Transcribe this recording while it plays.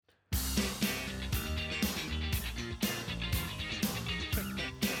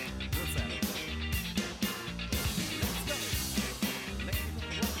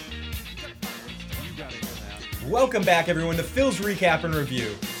Welcome back, everyone, to Phil's Recap and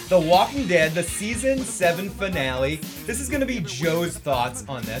Review. The Walking Dead, the Season 7 finale. This is going to be Joe's thoughts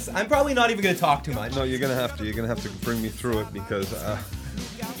on this. I'm probably not even going to talk too much. No, you're going to have to. You're going to have to bring me through it because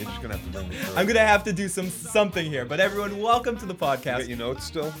you're just going to have to bring me through it. I'm going to have to do something here. But everyone, welcome to the podcast. You got your notes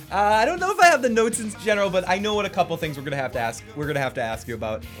still? I don't know if I have the notes in general, but I know what a couple things we're going to have to ask you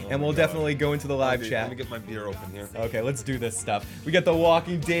about. And we'll definitely go into the live chat. Let me get my beer open here. Okay, let's do this stuff. We got the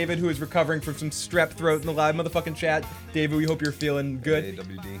Walking David, who is recovering from some strep throat in the live motherfucking chat. David, we hope you're feeling good.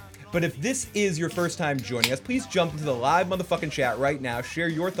 AWD. But if this is your first time joining us, please jump into the live motherfucking chat right now. Share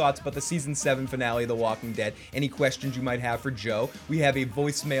your thoughts about the Season 7 finale of The Walking Dead. Any questions you might have for Joe. We have a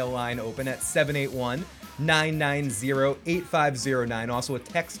voicemail line open at 781-990-8509. Also a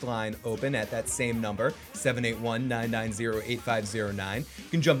text line open at that same number, 781-990-8509. You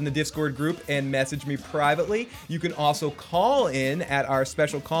can jump in the Discord group and message me privately. You can also call in at our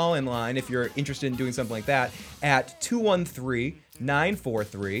special call-in line if you're interested in doing something like that at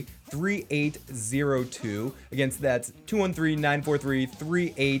 213-943-3802. Again, that's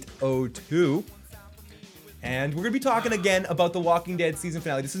 213-943-3802. And we're going to be talking again about the Walking Dead season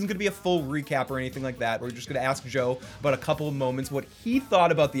finale. This isn't going to be a full recap or anything like that. We're just going to ask Joe about a couple of moments, what he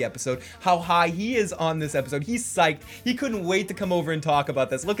thought about the episode, how high he is on this episode. He's psyched. He couldn't wait to come over and talk about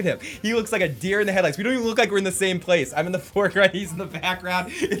this. Look at him. He looks like a deer in the headlights. We don't even look like we're in the same place. I'm in the foreground. He's in the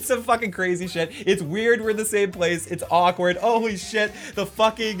background. It's some fucking crazy shit. It's weird we're in the same place. It's awkward. Holy shit. The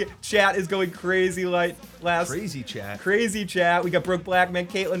fucking chat is going crazy like Crazy chat. Crazy chat. We got Brooke Blackman,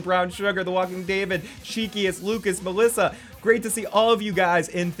 Caitlin Brown Sugar, The Walking David, Cheekiest, Lucas, Melissa. Great to see all of you guys,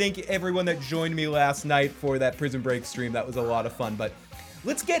 and thank you everyone that joined me last night for that Prison Break stream. That was a lot of fun. But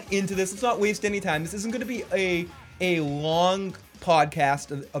let's get into this. Let's not waste any time. This isn't going to be a long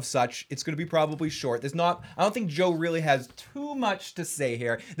podcast of such. It's going to be probably short. I don't think Joe really has too much to say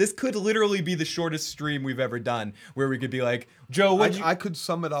here. This could literally be the shortest stream we've ever done, where we could be like, Joe, I could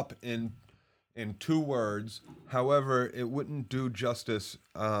sum it up in 2 words. However, it wouldn't do justice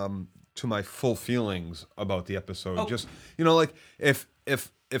to my full feelings about the episode. Oh. Just, like if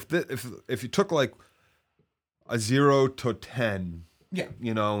you took like a 0 to 10, yeah,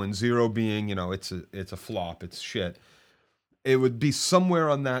 and 0 being, it's a flop, it's shit. It would be somewhere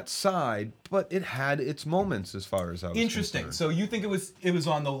on that side, but it had its moments as far as I was interesting. concerned. So you think it was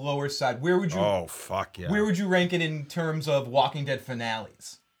on the lower side? Where would you? Oh fuck yeah! Where would you rank it in terms of Walking Dead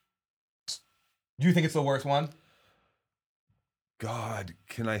finales? Do you think it's the worst one? God,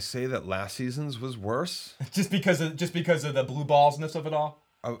 can I say that last season's was worse? just because of the blue ballsness of it all?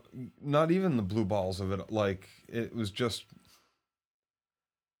 Not even the blue balls of it. Like it was just,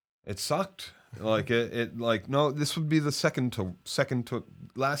 it sucked. Like no, this would be the second to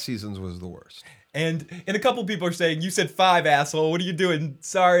last season's was the worst. And a couple people are saying, you said 5, asshole. What are you doing?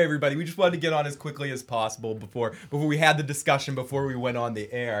 Sorry, everybody. We just wanted to get on as quickly as possible before we had the discussion before we went on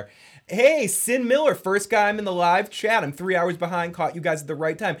the air. Hey, Sin Miller, first guy I'm in the live chat. I'm 3 hours behind. Caught you guys at the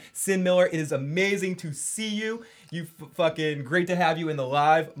right time. Sin Miller, it is amazing to see you. You fucking great to have you in the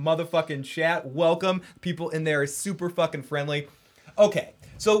live motherfucking chat. Welcome. People in there are super fucking friendly. Okay.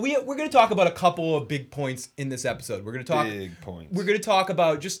 So we're going to talk about a couple of big points in this episode. We're going to talk big points. We're going to talk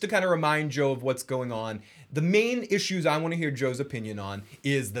about, just to kind of remind Joe of what's going on. The main issues I want to hear Joe's opinion on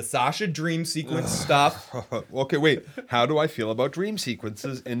is the Sasha dream sequence stuff. Okay, wait. How do I feel about dream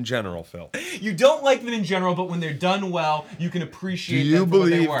sequences in general, Phil? You don't like them in general, but when they're done well, you can appreciate them. Do you for what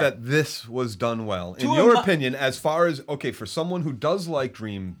they believe were. that this was done well? In your opinion, as far as, okay, for someone who does like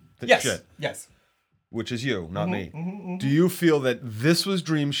dream shit. Yes. Which is you, not me. Do you feel that this was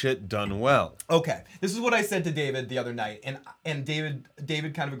dream shit done well? Okay, this is what I said to David the other night, and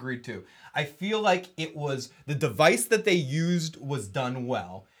David kind of agreed too. I feel like it was the device that they used was done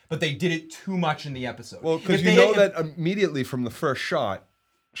well, but they did it too much in the episode. Well, because that immediately from the first shot,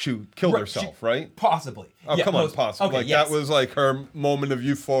 she killed herself, right? Possibly. Oh, yeah, come on, possibly. Okay, that was like her moment of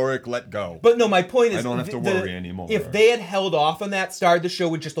euphoric let go. But no, my point is, I don't have to worry anymore. If they had held off on that, started the show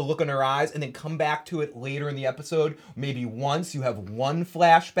with just a look in her eyes, and then come back to it later in the episode, maybe once, you have one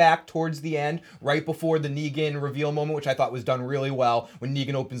flashback towards the end, right before the Negan reveal moment, which I thought was done really well, when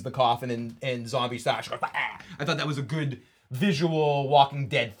Negan opens the coffin and zombie Sasha goes, ah! I thought that was a good visual Walking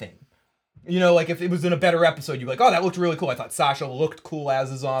Dead thing. Like if it was in a better episode, you'd be like, oh, that looked really cool. I thought Sasha looked cool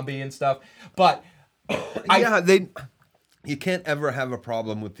as a zombie and stuff. But you can't ever have a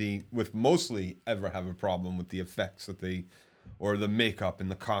problem with the effects or the makeup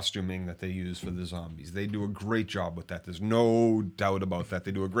and the costuming that they use for the zombies. They do a great job with that. There's no doubt about that.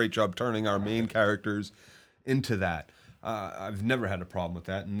 They do a great job turning our main characters into that. I've never had a problem with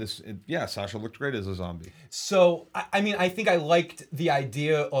that. And Sasha looked great as a zombie. So, I think I liked the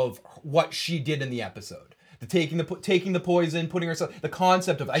idea of what she did in the episode. taking the poison, putting herself, the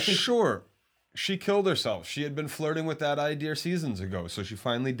concept of, I think. Sure. She killed herself. She had been flirting with that idea seasons ago, so she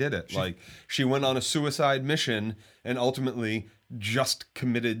finally did it. She went on a suicide mission and ultimately just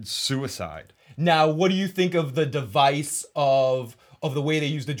committed suicide. Now, what do you think of the device of the way they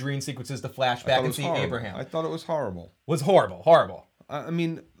use the dream sequences to flash back and see horrible. Abraham? I thought it was horrible. Was horrible. I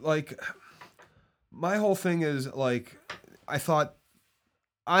mean, like, my whole thing is, like, I thought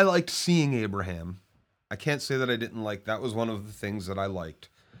I liked seeing Abraham. I can't say that I didn't like. That was one of the things that I liked.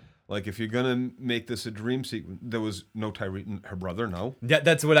 Like, if you're gonna make this a dream sequence, there was no Tyrese, her brother, no. Yeah,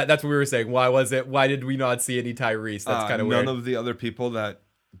 that's what we were saying. Why did we not see any Tyrese? That's kind of weird. None of the other people that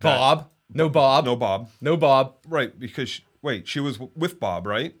Bob. No Bob. No Bob. Right, because she was with Bob,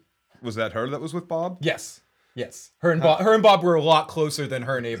 right? Was that her that was with Bob? Yes. Her and Bob were a lot closer than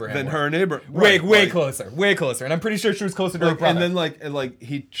her and Abraham. Way closer. And I'm pretty sure she was closer to her brother. And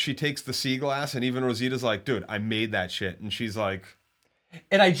then she takes the sea glass, and even Rosita's like, dude, I made that shit, and she's like.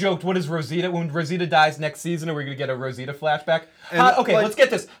 And I joked, what is Rosita? When Rosita dies next season, are we going to get a Rosita flashback? Let's get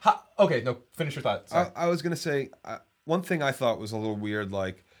this. Finish your thought. I was going to say, one thing I thought was a little weird,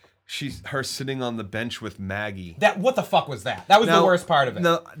 like, her sitting on the bench with Maggie. What the fuck was that? That was the worst part of it.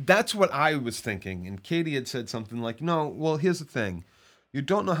 No, that's what I was thinking. And Katie had said something like, no, well, here's the thing. You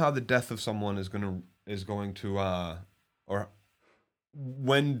don't know how the death of someone is going to, or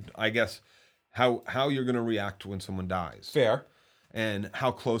when, I guess, how you're going to react when someone dies. Fair. And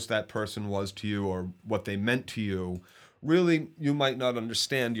how close that person was to you or what they meant to you. Really, you might not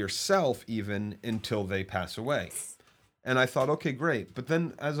understand yourself even until they pass away. And I thought, okay, great. But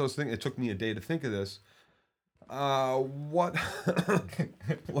then as I was thinking, it took me a day to think of this. What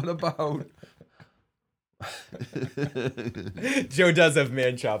about... Joe does have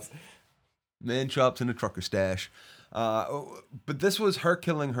man chops. Man chops and a trucker stash. But this was her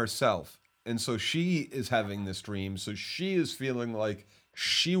killing herself. And so she is having this dream. So she is feeling like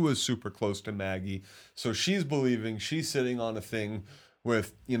she was super close to Maggie. So she's believing she's sitting on a thing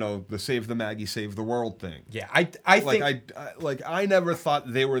with, the save the Maggie, save the world thing. Yeah, I think... I never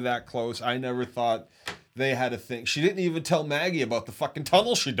thought they were that close. I never thought they had a thing. She didn't even tell Maggie about the fucking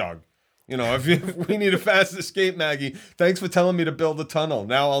tunnel she dug. If we need a fast escape, Maggie, thanks for telling me to build a tunnel.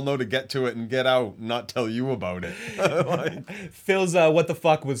 Now I'll know to get to it and get out and not tell you about it. Phil's what the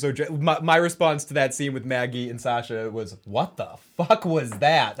fuck was so... My response to that scene with Maggie and Sasha was, what the fuck was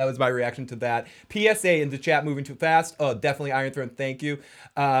that? That was my reaction to that. PSA in the chat, moving too fast. Oh, definitely Iron Throne, thank you.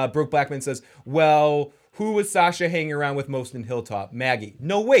 Brooke Blackman says, well... Who was Sasha hanging around with most in Hilltop? Maggie.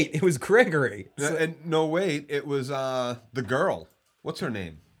 No, wait, it was Gregory. No, wait, it was the girl. What's her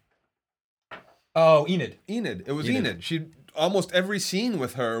name? Oh, Enid. It was Enid. She almost every scene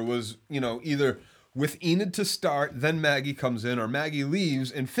with her was, either with Enid to start, then Maggie comes in, or Maggie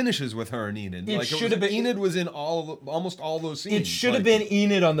leaves and finishes with her and Enid. Enid was in almost all those scenes. It should have been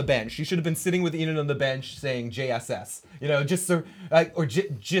Enid on the bench. She should have been sitting with Enid on the bench saying JSS. Or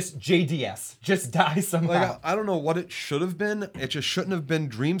just JDS. Just die somehow. I don't know what it should have been. It just shouldn't have been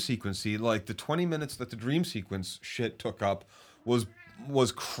dream sequency. Like the 20 minutes that the dream sequence shit took up was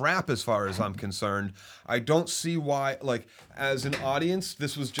crap as far as I'm concerned. I don't see why, as an audience,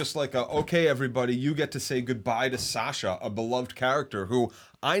 this was just like okay, everybody, you get to say goodbye to Sasha, a beloved character who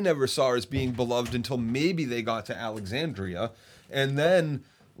I never saw as being beloved until maybe they got to Alexandria. And then,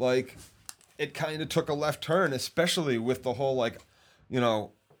 it kind of took a left turn, especially with the whole,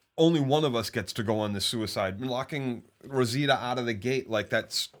 only one of us gets to go on this suicide. Locking Rosita out of the gate,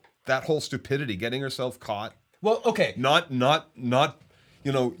 that whole stupidity, getting herself caught. Well, okay. Not,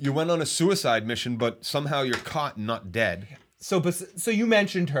 you went on a suicide mission, but somehow you're caught and not dead. So you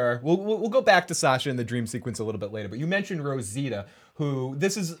mentioned her. We'll go back to Sasha in the dream sequence a little bit later, but you mentioned Rosita, who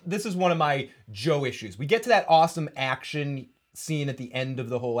this is one of my Joe issues. We get to that awesome action scene at the end of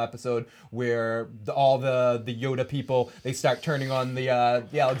the whole episode where all the Yoda people, they start turning on the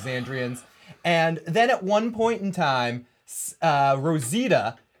Alexandrians, and then at one point in time,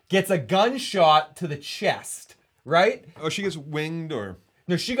 Rosita gets a gunshot to the chest, right? Oh, she gets winged or...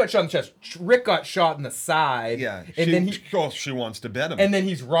 No, she got shot in the chest. Rick got shot in the side. Yeah, and she wants to bet him. And then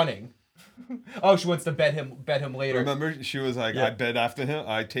he's running. Oh, she wants to bet him later. Remember, she was like, yeah. I bet after him.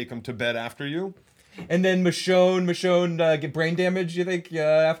 I take him to bed after you. And then Michonne get brain damage, you think,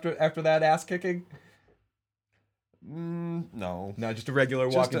 after that ass kicking? No, just a regular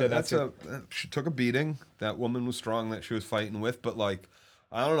walking dead. She took a beating. That woman was strong that she was fighting with, but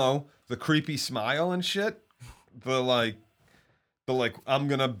I don't know, the creepy smile and shit. The I'm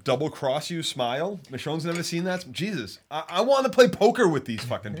gonna double cross you smile. Michonne's never seen that. Jesus, I want to play poker with these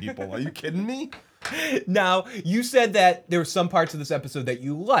fucking people. Are you kidding me? Now, you said that there were some parts of this episode that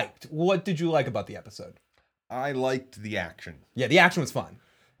you liked. What did you like about the episode? I liked the action. Yeah, the action was fun.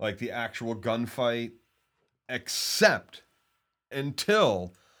 Like the actual gunfight, except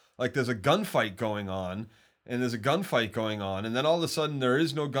until like there's a gunfight going on, and then all of a sudden there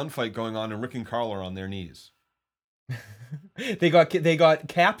is no gunfight going on, and Rick and Carl are on their knees. They got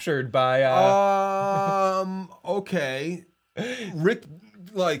captured by Okay. Rick,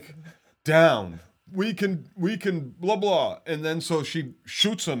 like, down. We can blah blah, and then so she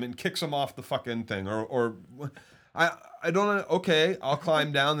shoots him and kicks him off the fucking thing, or I don't know. Okay, I'll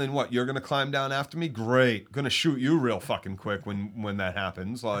climb down. Then what? You're gonna climb down after me? Great. Gonna shoot you real fucking quick when that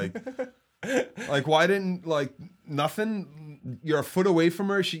happens. Like why didn't like nothing? You're a foot away from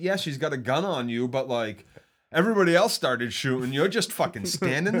her. She's got a gun on you, but like. Everybody else started shooting. You're just fucking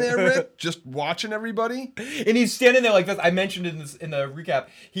standing there, Rick, just watching everybody. And he's standing there like this. I mentioned in the recap,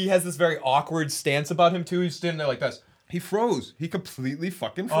 he has this very awkward stance about him too. He's standing there like this. He froze. He completely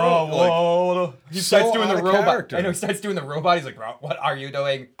fucking froze. Oh, whoa. He starts so doing the out of robot. character. I know, he starts doing the robot. He's like, what are you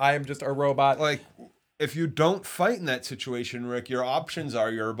doing? I am just a robot. Like, if you don't fight in that situation, Rick, your options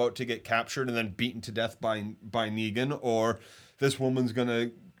are you're about to get captured and then beaten to death by Negan, or this woman's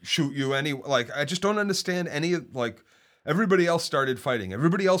gonna shoot you like I just don't understand any of like everybody else started fighting.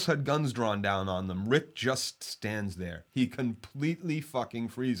 Everybody else had guns drawn down on them. Rick just stands there. He completely fucking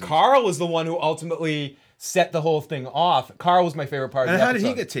freezes. Carl is the one who ultimately set the whole thing off. Carl was my favorite part of the episode. And how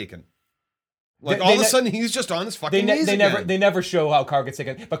did he get taken? Like all of a sudden he's just on his fucking knees again. They never show how Carl gets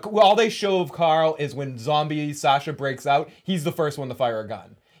taken. But all they show of Carl is when zombie Sasha breaks out, he's the first one to fire a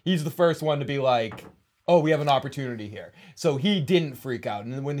gun. He's the first one to be like, oh, we have an opportunity here. So he didn't freak out.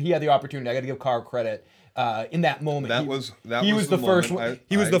 And when he had the opportunity, I got to give Carl credit. In that moment, he was the first one.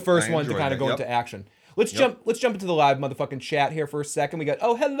 He was the first one to kind of go into action. Let's jump into the live motherfucking chat here for a second. We got,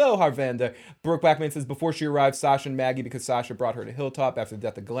 oh, hello, Harvanda. Brooke Blackman says, before she arrived, Sasha and Maggie, because Sasha brought her to Hilltop after the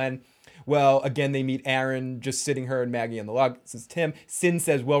death of Glenn. Well, again, they meet Aaron just sitting her and Maggie on the log. This is Tim. Sin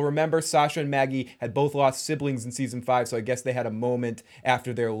says, well, remember, Sasha and Maggie had both lost siblings in season 5, so I guess they had a moment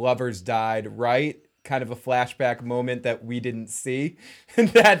after their lovers died, right? Kind of a flashback moment that we didn't see,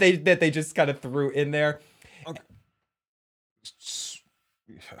 that they just kind of threw in there. Okay.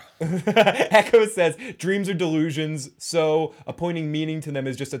 Echo says, dreams are delusions, so appointing meaning to them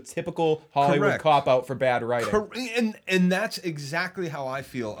is just a typical Hollywood cop-out for bad writing. And that's exactly how I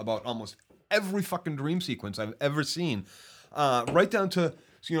feel about almost every fucking dream sequence I've ever seen. Right down to,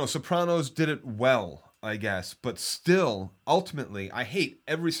 Sopranos did it well, I guess, but still, ultimately, I hate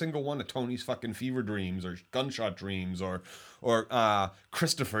every single one of Tony's fucking fever dreams or gunshot dreams or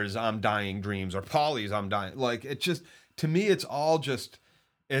Christopher's I'm dying dreams or Polly's I'm dying. Like, it just, to me, it's all just,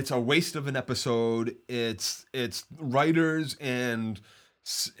 it's a waste of an episode. It's writers and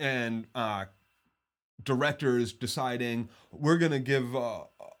directors deciding we're gonna give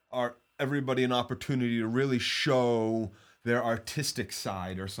everybody an opportunity to really show their artistic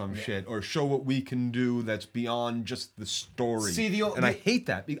side or some shit, or show what we can do that's beyond just the story. See, and I hate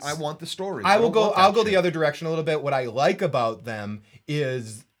that. I want the story. I'll go the other direction a little bit. What I like about them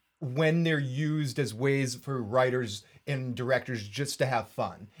is when they're used as ways for writers and directors just to have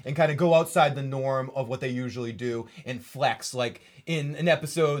fun and kind of go outside the norm of what they usually do and flex, like in an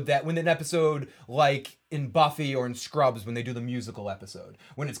episode like in Buffy or in Scrubs when they do the musical episode,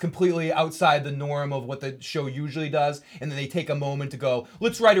 when it's completely outside the norm of what the show usually does, and then they take a moment to go,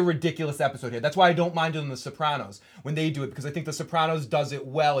 let's write a ridiculous episode here. That's why I don't mind it in The Sopranos when they do it, because I think The Sopranos does it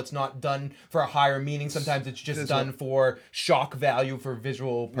well. It's not done for a higher meaning. Sometimes it's just done for shock value, for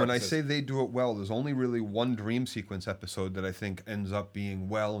visual purposes. When I say they do it well, there's only really one dream sequence episode that I think ends up being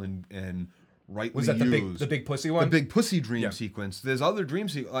well and rightly was that used. the big pussy one? The big pussy dream sequence. There's other dream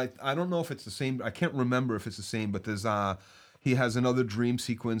I don't know if it's the same. I can't remember if it's the same, but there's he has another dream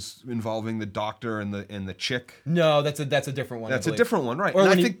sequence involving the doctor and the chick. No, that's a different one. That's a different one, right? Or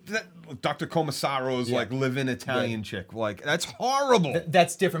I think that Dr. Comissaro's like live-in Italian chick. Like, that's horrible.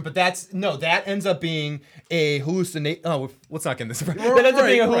 That's different, but that ends up being a hallucination. Oh, let's not get this. That ends up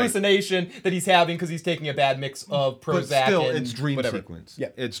being a hallucination that he's having because he's taking a bad mix of Prozac. But still, it's dream whatever. Sequence. Yeah,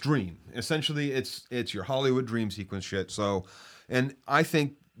 it's dream. Essentially, it's your Hollywood dream sequence shit. So, and I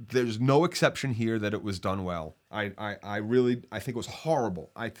think there's no exception here that it was done well. I think it was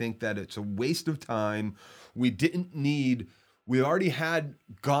horrible. I think that it's a waste of time. We already had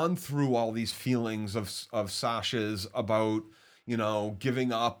gone through all these feelings of Sasha's about,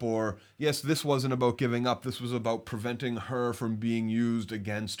 giving up, or yes, this wasn't about giving up. This was about preventing her from being used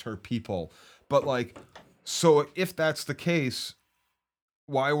against her people. But like, so if that's the case,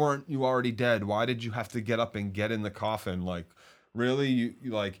 why weren't you already dead? Why did you have to get up and get in the coffin? Like, really? You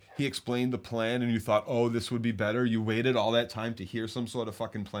like, he explained the plan and you thought, oh, this would be better. You waited all that time to hear some sort of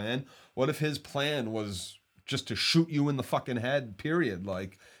fucking plan. What if his plan was just to shoot you in the fucking head. Period.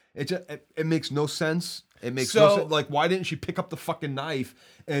 Like it makes no sense. It makes no sense. Like, why didn't she pick up the fucking knife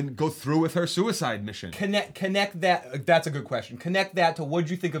and go through with her suicide mission? Connect that. That's a good question. Connect that to what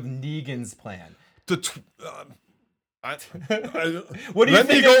did you think of Negan's plan? What do you Let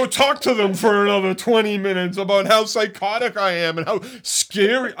me go talk to them for another 20 minutes about how psychotic I am and how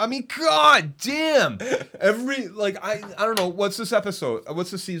scary. I mean, god damn. I don't know. What's this episode?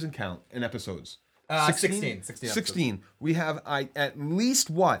 What's the season count in episodes? 16. 16. We have at least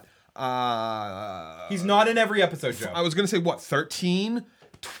what? He's not in every episode, Joe. I was going to say what? 13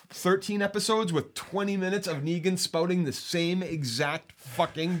 episodes with 20 minutes of Negan spouting the same exact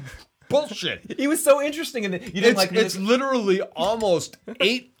fucking bullshit. He was so interesting in it. You didn't like it's literally almost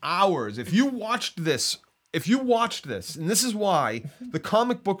 8 hours. If you watched this, and this is why the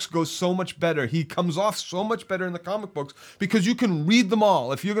comic books go so much better. He comes off so much better in the comic books because you can read them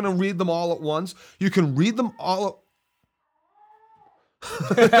all. If you're going to read them all at once, you can read them all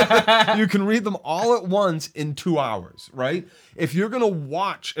you can read them all at once in 2 hours, right? If you're going to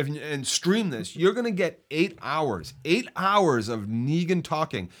watch and stream this, you're going to get 8 hours. 8 hours of Negan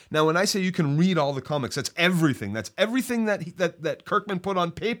talking. Now, when I say you can read all the comics, that's everything. That's everything that Kirkman put on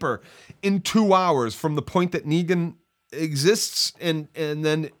paper in 2 hours from the point that Negan exists and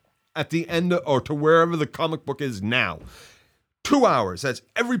then at the end or to wherever the comic book is now. 2 hours. That's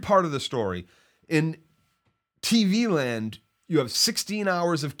every part of the story. In TV land, you have 16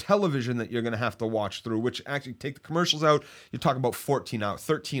 hours of television that you're going to have to watch through, which actually take the commercials out. You're talking about 13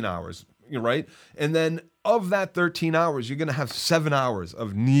 hours, you're right? And then of that 13 hours, you're going to have 7 hours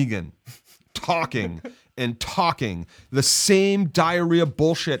of Negan talking the same diarrhea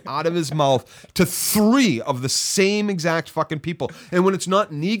bullshit out of his mouth to 3 of the same exact fucking people. And when it's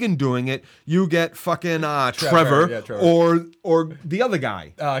not Negan doing it, you get fucking Trevor. Or the other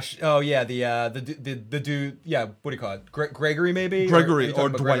guy. The dude. Yeah, what do you call it? Gregory maybe. Gregory or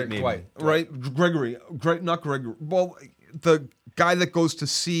Dwight maybe. Dwight. Right, Gregory. Not Gregory. Well, the guy that goes to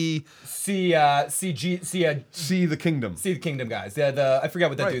see the kingdom. See the kingdom guys. I forget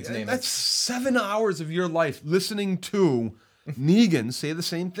what that dude's name is. That's 7 hours of your life listening to Negan say the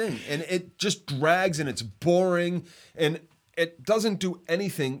same thing. And it just drags and it's boring and it doesn't do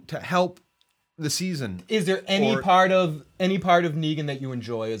anything to help the season. Is there any part of Negan that you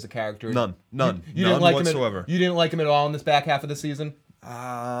enjoy as a character? None. You didn't like whatsoever. You didn't like him at all in this back half of the season?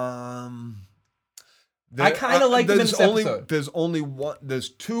 I kind of liked him in this episode. There's only one. There's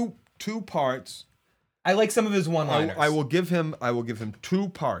two parts. I like some of his one-liners. I will give him 2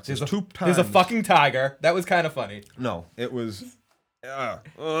 parts. There's 2 times. There's a fucking tiger. That was kind of funny. No, it was.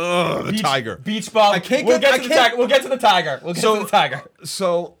 The tiger. Beach ball. We'll get to the tiger.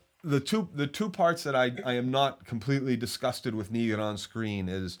 So the two parts that I am not completely disgusted with Negan on screen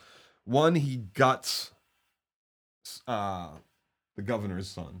is one, he guts the governor's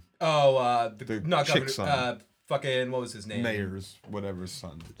son. Not chick's governor. Son. Fucking, what was his name? Mayor's whatever's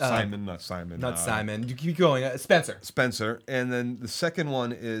son. Simon, not Simon. Not Simon. You keep going. Spencer. And then the second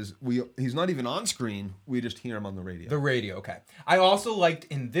one is he's not even on screen. We just hear him on the radio. The radio, okay. I also liked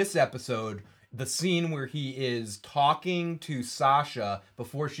in this episode the scene where he is talking to Sasha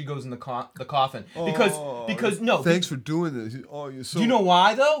before she goes in the coffin. Because no. Thanks for doing this. Oh, you're so. Do you know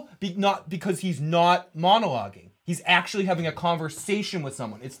why though? Not because he's not monologuing. He's actually having a conversation with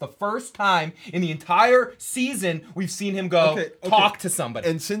someone. It's the first time in the entire season we've seen him talk to somebody.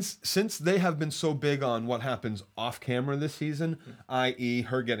 And since they have been so big on what happens off camera this season, i.e.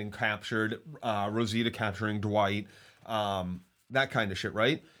 her getting captured, Rosita capturing Dwight, that kind of shit,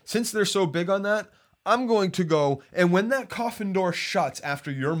 right? Since they're so big on that, I'm going to go, and when that coffin door shuts after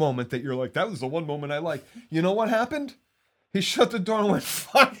your moment that you're like, that was the one moment I like, you know what happened? He shut the door and went,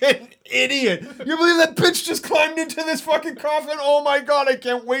 fucking idiot. You believe that bitch just climbed into this fucking coffin? Oh my God, I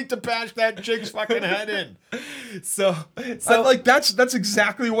can't wait to bash that chick's fucking head in. So that's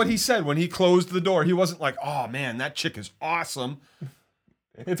exactly what he said when he closed the door. He wasn't like, oh man, that chick is awesome.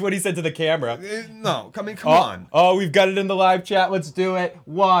 It's what he said to the camera. No, come on. Oh, we've got it in the live chat. Let's do it.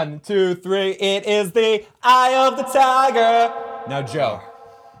 1, 2, 3. It is the Eye of the Tiger. Now, Joe.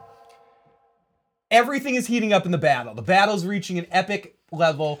 Everything is heating up in the battle. The battle's reaching an epic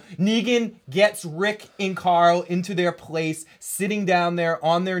level. Negan gets Rick and Carl into their place, sitting down there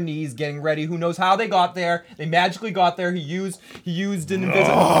on their knees, getting ready. Who knows how they got there? They magically got there. He used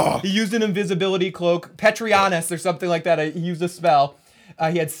an invisibility cloak, Petrianus or something like that. He used a spell.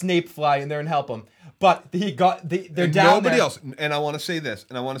 He had Snape fly in there and help him. But they're down there. Nobody else. And I want to say this.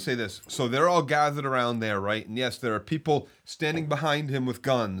 So they're all gathered around there, right? And yes, there are people standing behind him with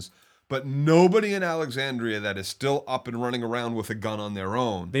guns. but nobody in Alexandria that is still up and running around with a gun on their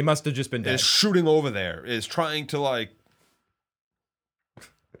own They must have just been dead. is shooting over there, is trying to like.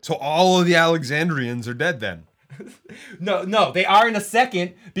 So all of the Alexandrians are dead then. No, they are in a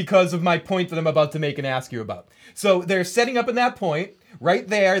second because of my point that I'm about to make and ask you about. So they're setting up in that point right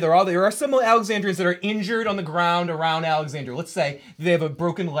there. There are some Alexandrians that are injured on the ground around Alexandria. Let's say they have a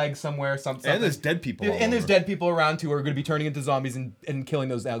broken leg somewhere, something. And there's dead people. all And there's over. dead people around too who are going to be turning into zombies and killing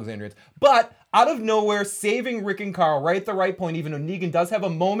those Alexandrians. But out of nowhere, saving Rick and Carl right at the right point, even though Negan does have a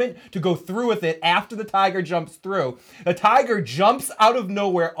moment to go through with it after the tiger jumps through. The tiger jumps out of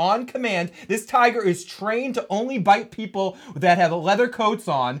nowhere on command. This tiger is trained to only bite people that have leather coats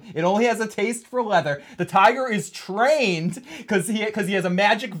on. It only has a taste for leather. The tiger is trained because he has a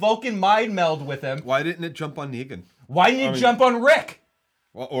magic Vulcan mind meld with him. Why didn't it jump on Negan? Why didn't it jump on Rick?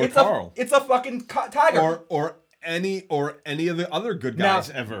 Well, or It's Carl? it's a fucking tiger. Or any of the other good guys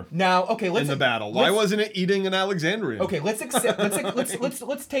ever Now, okay, let's in the battle. Why wasn't it eating an Alexandrian? Okay, let's accept.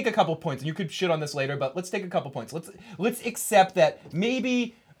 Let's take a couple points, and you could shit on this later, but let's take a couple points. Let's accept that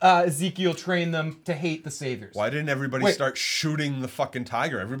maybe Ezekiel trained them to hate the saviors. Why didn't everybody start shooting the fucking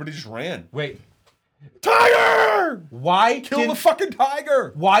tiger? Everybody just ran. Wait, Tiger! why Kill the fucking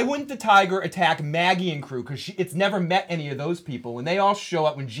tiger! Why wouldn't the tiger attack Maggie and crew? Because it's never met any of those people. When they all show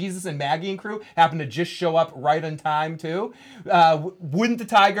up, when Jesus and Maggie and crew happen to just show up right on time too, wouldn't the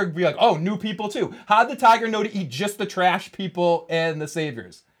tiger be like, oh, new people too? How'd the tiger know to eat just the trash people and the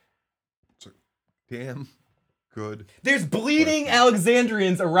saviors? It's a damn good. There's bleeding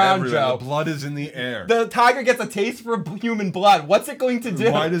Alexandrians around, Everywhere. Joe. The blood is in the air. The tiger gets a taste for human blood. What's it going to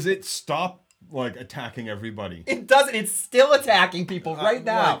do? Why does it stop like attacking everybody? It doesn't. It's still attacking people right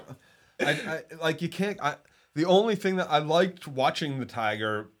now. You can't. The only thing that I liked watching the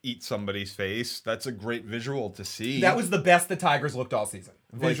tiger eat somebody's face. That's a great visual to see. That was the best the tigers looked all season.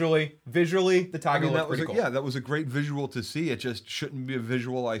 Visually, the tiger looked pretty cool. Yeah, that was a great visual to see. It just shouldn't be a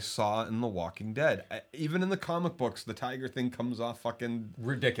visual I saw in The Walking Dead. Even in the comic books, the tiger thing comes off fucking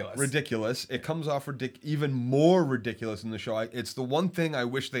ridiculous. It comes off even more ridiculous in the show. It's the one thing I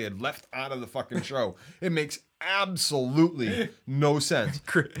wish they had left out of the fucking show. It makes absolutely no sense.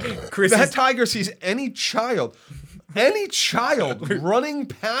 Chris That tiger sees any child running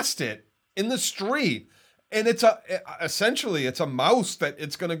past it in the street. And essentially it's a mouse that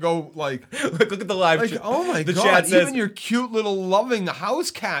it's gonna go like. Look at the live chat. Oh my the god! Chat says, even your cute little loving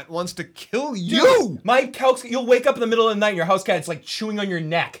house cat wants to kill you. My house, you'll wake up in the middle of the night and your house cat is like chewing on your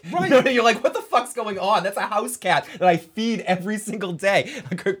neck. Right. You know, and you're like, what the fuck's going on? That's a house cat that I feed every single day.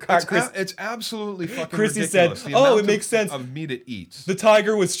 It's absolutely fucking Chrissy ridiculous. said, The "Oh, amount it makes sense of meat it eats." The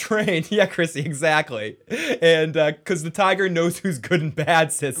tiger was trained." Yeah, Chrissy, exactly. And because the tiger knows who's good and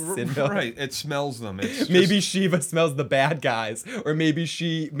bad, says Sinville. Right, it smells them. It's Maybe Shiva smells the bad guys, or maybe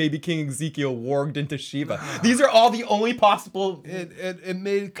King Ezekiel warged into Shiva. These are all the only possible.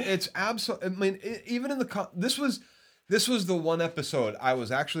 It's absolutely. I mean, even in this was the one episode I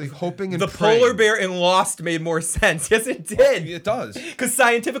was actually hoping and the praying. polar bear in Lost made more sense. Yes, it did. It does. Because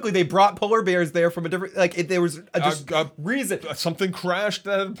scientifically, they brought polar bears there from a different. There was a reason. Something crashed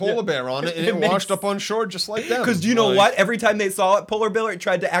that had a polar bear on it, and it washed up on shore just like them. Because do you know what? Every time they saw it, polar bear,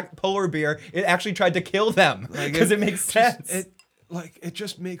 it actually tried to kill them. Because it makes sense. It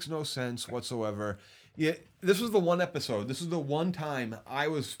just makes no sense whatsoever. Yeah, this was the one episode. This is the one time I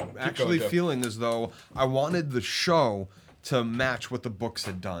was actually feeling as though I wanted the show to match what the books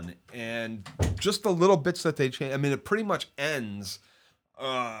had done, and just the little bits that they changed. I mean, it pretty much ends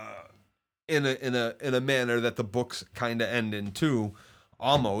in a manner that the books kind of end in too,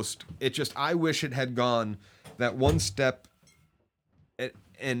 almost. I wish it had gone that one step,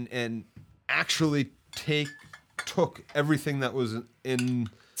 and actually took everything that was in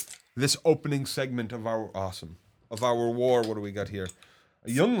this opening segment of our war. What do we got here? A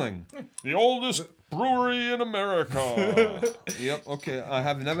Youngling, the oldest brewery in America. Yep. Okay. I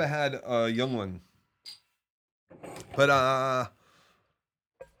have never had a Youngling, but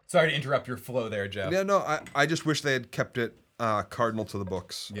Sorry to interrupt your flow there, Jeff. yeah, no. I just wish they had kept it cardinal to the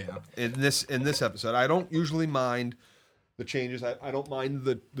books. Yeah. In this episode, I don't usually mind the changes. I don't mind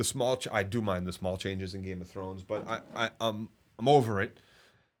the small. I do mind the small changes in Game of Thrones, but I'm over it.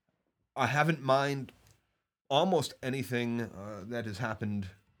 I haven't mind almost anything that has happened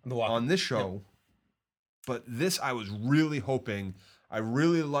on this show, but this I was really hoping. I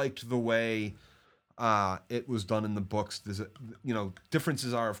really liked the way it was done in the books. There's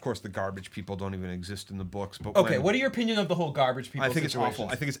differences are, of course, the garbage people don't even exist in the books. But okay, what are your opinion of the whole garbage people? I think it's awful.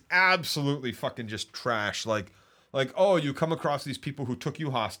 I think it's absolutely fucking just trash. Like, oh, you come across these people who took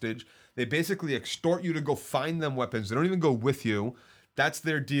you hostage. They basically extort you to go find them weapons. They don't even go with you. That's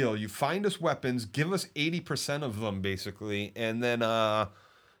their deal. You find us weapons, give us 80% of them basically, and then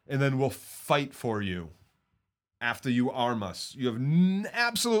we'll fight for you after you arm us. You have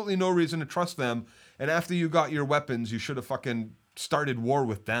absolutely no reason to trust them, and after you got your weapons, you should have fucking started war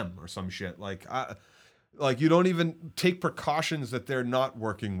with them or some shit. Like you don't even take precautions that they're not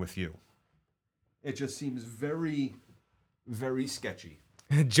working with you. It just seems very, very sketchy.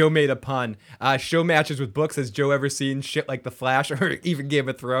 Joe made a pun. Show matches with books. Has Joe ever seen shit like The Flash or even Game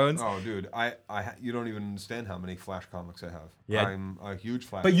of Thrones? Oh, dude, you don't even understand how many Flash comics I have. Yeah. I'm a huge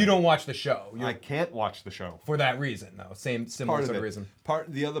Flash. But you fan. don't watch the show. I can't watch the show For that reason, though. Similar sort of reason.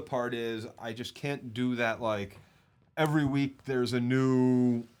 The other part is I just can't do that. Like every week there's a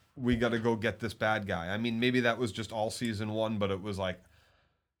new. We got to go get this bad guy. I mean, maybe that was just all season 1, but it was like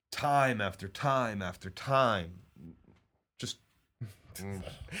time after time after time. Just.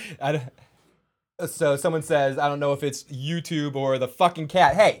 So someone says, I don't know if it's YouTube or the fucking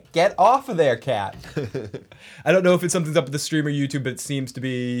cat. Hey, get off of there, cat. I don't know if it's something's up with the stream or YouTube, but it seems to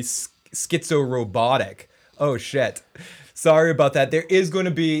be schizo-robotic. Oh, shit. Sorry about that. There is going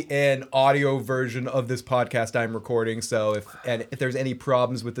to be an audio version of this podcast I'm recording, so if there's any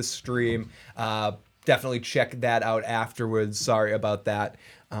problems with the stream, definitely check that out afterwards. Sorry about that.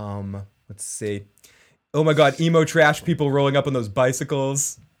 Let's see. Oh my god, emo trash people rolling up on those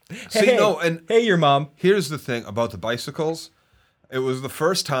bicycles. Hey, your mom. Here's the thing about the bicycles. It was the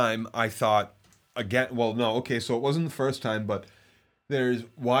first time I thought again. Well, no, okay, so it wasn't the first time, but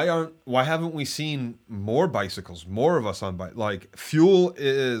why haven't we seen more bicycles? More of us on bike. Like fuel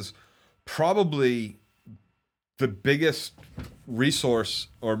is probably the biggest resource,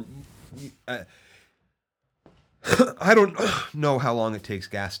 or I don't know how long it takes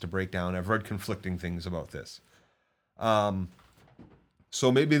gas to break down. I've read conflicting things about this.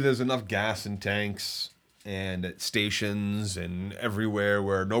 So maybe there's enough gas in tanks and at stations and everywhere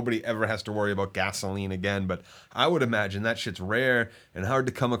where nobody ever has to worry about gasoline again. But I would imagine that shit's rare and hard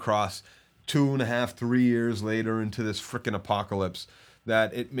to come across 2.5, 3 years later into this frickin' apocalypse,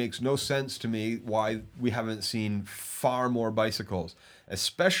 that it makes no sense to me why we haven't seen far more bicycles,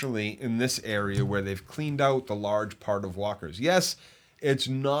 especially in this area where they've cleaned out the large part of walkers. Yes, it's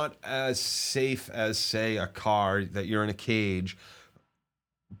not as safe as, say, a car that you're in a cage,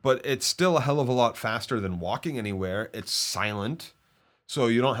 but it's still a hell of a lot faster than walking anywhere. It's silent, so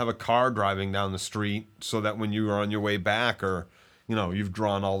you don't have a car driving down the street so that when you are on your way back, or you've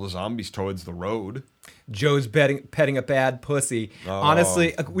drawn all the zombies towards the road. Joe's petting a bad pussy. Oh,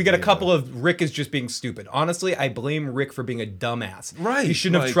 honestly, we got a couple of Rick is just being stupid. Honestly, I blame Rick for being a dumbass. Right. He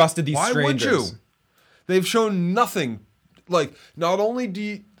shouldn't have trusted these strangers. Why would you? They've shown nothing. Like, not only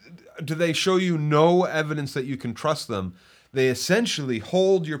do they show you no evidence that you can trust them, they essentially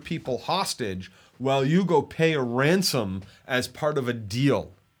hold your people hostage while you go pay a ransom as part of a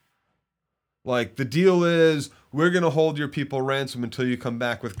deal. Like, the deal is, we're going to hold your people ransom until you come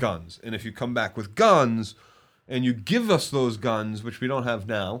back with guns. And if you come back with guns, and you give us those guns, which we don't have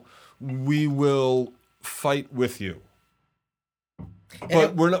now, we will fight with you.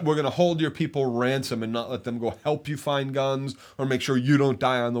 But we're going to hold your people ransom and not let them go help you find guns or make sure you don't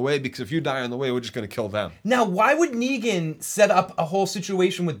die on the way, because if you die on the way, we're just going to kill them. Now, why would Negan set up a whole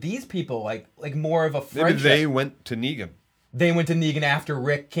situation with these people, like more of a friendship? Maybe they went to Negan. They went to Negan after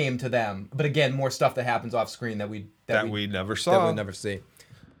Rick came to them. But again, more stuff that happens off screen that we never saw. That we'll never see.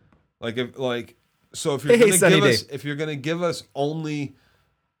 So if you're going to give us only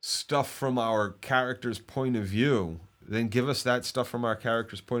stuff from our character's point of view, then give us that stuff from our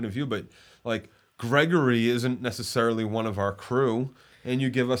character's point of view. But like, Gregory isn't necessarily one of our crew, and you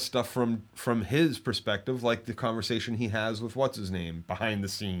give us stuff from his perspective, like the conversation he has with what's his name behind the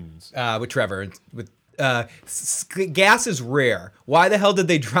scenes. With Trevor. Gas is rare. Why the hell did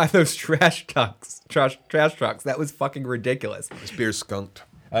they drive those trash trucks? That was fucking ridiculous. This beer's skunked.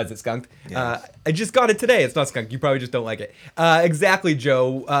 Is it skunked? Yes. I just got it today. It's not skunked. You probably just don't like it. Exactly,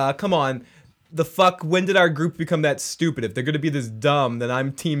 Joe. Come on. The fuck? When did our group become that stupid? If they're gonna be this dumb, then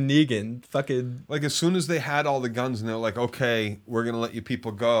I'm Team Negan. Fucking. Like, as soon as they had all the guns and they're like, okay, we're gonna let you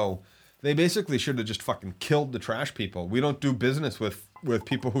people go, they basically should have just fucking killed the trash people. We don't do business with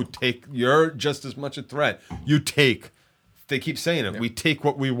people who take. You're just as much a threat. You take. They keep saying it. Yeah. We take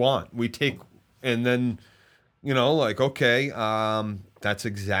what we want. We take, and then, okay, that's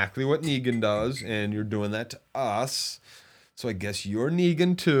exactly what Negan does, and you're doing that to us. So I guess you're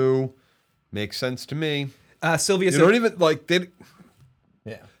Negan too. Makes sense to me. Sylvia said, don't even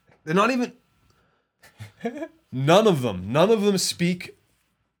yeah. They're not even. None of them speak.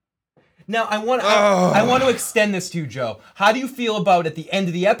 Now, I want to extend this to you, Joe. How do you feel about at the end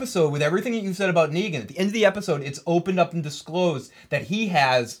of the episode, with everything that you said about Negan? At the end of the episode, it's opened up and disclosed that he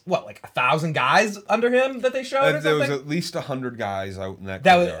has, like 1,000 guys under him that they showed or something? There was at least 100 guys out in that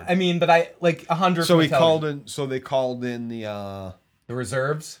courtyard. I mean, but 100 So they called in the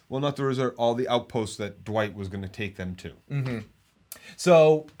reserves? Well, not the reserve, all the outposts that Dwight was going to take them to. Mm-hmm.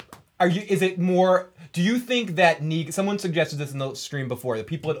 So, is it more... Do you think that Negan... Someone suggested this in the stream before, the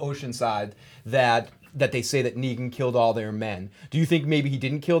people at Oceanside, that they say that Negan killed all their men. Do you think maybe he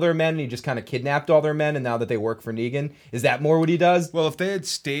didn't kill their men and he just kind of kidnapped all their men and now that they work for Negan? Is that more what he does? Well, if they had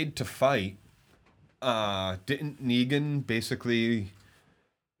stayed to fight, didn't Negan basically...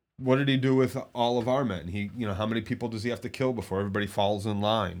 What did he do with all of our men? How many people does he have to kill before everybody falls in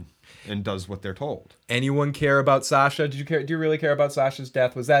line and does what they're told? Anyone care about Sasha? Do you really care about Sasha's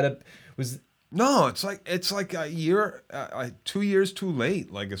death? No, it's like a year, 2 years too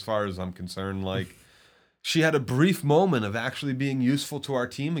late. Like, as far as I'm concerned, like, she had a brief moment of actually being useful to our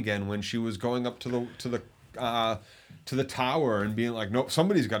team again when she was going up to the tower and being like, nope,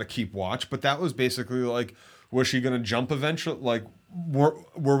 somebody's got to keep watch. But that was basically like, was she gonna jump eventually? Like,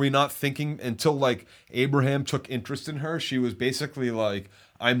 were we not thinking until like Abraham took interest in her? She was basically like,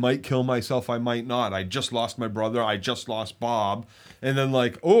 I might kill myself, I might not. I just lost my brother, I just lost Bob. And then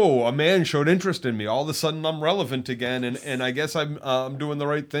like, oh, a man showed interest in me. All of a sudden I'm relevant again. And I guess I'm doing the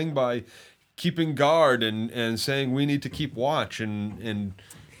right thing by keeping guard and saying we need to keep watch and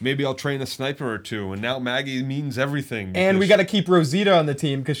maybe I'll train a sniper or two. And now Maggie means everything. And we got to keep Rosita on the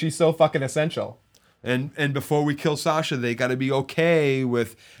team because she's so fucking essential. And before we kill Sasha, they got to be okay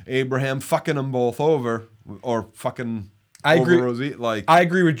with Abraham fucking them both over or fucking... I agree. Rosita, I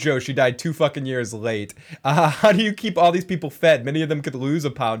agree with Joe. She died 2 fucking years late. How do you keep all these people fed? Many of them could lose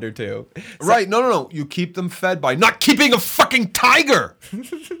a pound or two. Right. No. You keep them fed by not keeping a fucking tiger.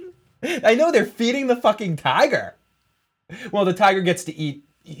 I know, they're feeding the fucking tiger. Well, the tiger gets to eat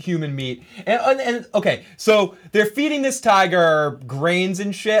human meat. And okay, so they're feeding this tiger grains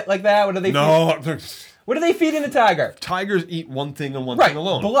and shit like that? What are they feeding? What are they feeding the tiger? Tigers eat one thing and one thing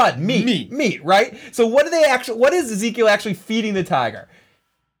alone. Blood, meat, right? So what is Ezekiel actually feeding the tiger?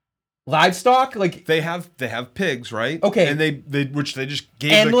 Livestock? Like they have pigs, right? Okay. And they just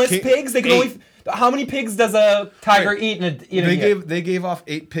gave endless pigs? They can only how many pigs does a tiger eat in a year? They gave off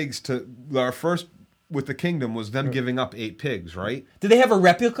 8 pigs to our first with the kingdom was them giving up 8 pigs, right? Do they have a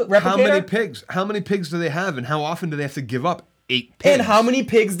replicator? How many pigs do they have and how often do they have to give up 8 pigs? And how many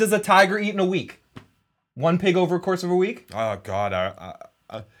pigs does a tiger eat in a week? 1 pig over a course of a week? Oh, God.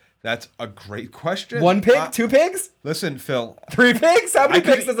 That's a great question. 1 pig? 2 pigs? Listen, Phil. 3 pigs? How many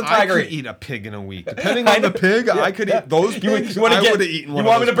pigs does a tiger eat? I could eat a pig in a week. Depending on the pig, I could eat those pigs. I would have eaten one. You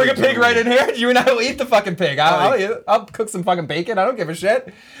want me to bring a pig right in here? You and I will eat the fucking pig. I'll cook some fucking bacon. I don't give a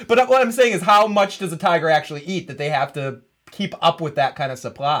shit. But what I'm saying is, how much does a tiger actually eat that they have to keep up with that kind of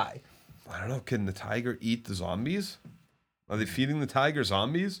supply? I don't know. Can the tiger eat the zombies? Are they feeding the tiger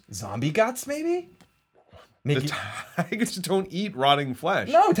zombies? Zombie guts, maybe? The tigers don't eat rotting flesh.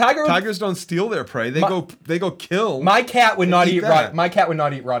 No, tigers don't steal their prey. They go kill. My cat would not eat my cat would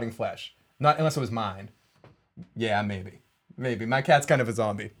not eat rotting flesh. Not unless it was mine. Yeah, maybe. My cat's kind of a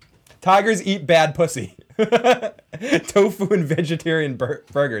zombie. Tigers eat bad pussy. Tofu and vegetarian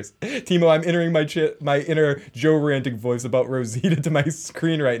burgers. Timo, I'm entering my inner Joe ranting voice about Rosita to my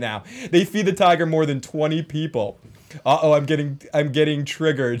screen right now. They feed the tiger more than 20 people. I'm getting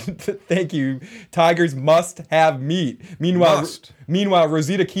triggered. Thank you. Tigers must have meat. Meanwhile,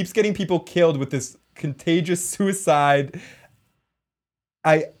 Rosita keeps getting people killed with this contagious suicide.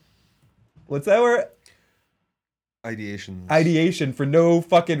 What's that word? Ideation for no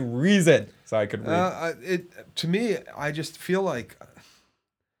fucking reason. Sorry, I couldn't read. To me, I just feel like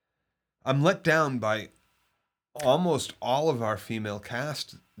I'm let down by almost all of our female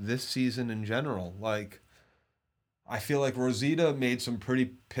cast this season in general. Like, I feel like Rosita made some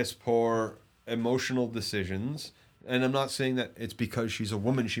pretty piss poor emotional decisions. And I'm not saying that it's because she's a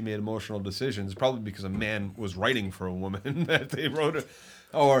woman she made emotional decisions. It's probably because a man was writing for a woman that they wrote it.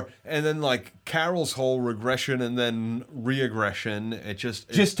 And then like Carol's whole regression and then re-aggression. Just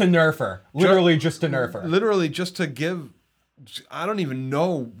to nerf her. Literally just to nerf her. Literally just to give... I don't even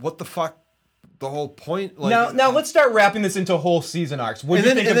know what the fuck the whole point. Like, now let's start wrapping this into whole season arcs.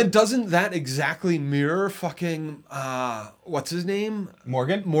 Then doesn't that exactly mirror fucking what's his name?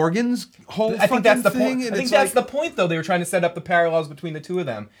 Morgan's whole I think that's the thing? point. I think that's the point though. They were trying to set up the parallels between the two of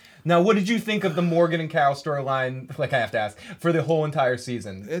them. Now, what did you think of the Morgan and Carol storyline? Like I have to ask for the whole entire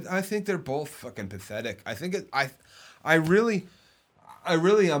season. I think they're both fucking pathetic. I think I really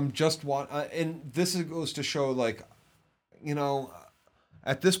am just and this goes to show like, you know,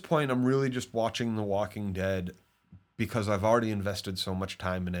 at this point, I'm really just watching The Walking Dead because I've already invested so much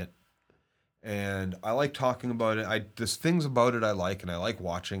time in it. And I like talking about it. There's things about it I like, and I like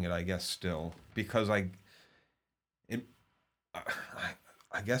watching it, I guess, still. Because I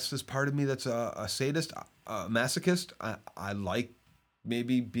guess there's part of me that's a sadist, a masochist. I like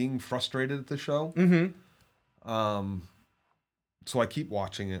maybe being frustrated at the show. So I keep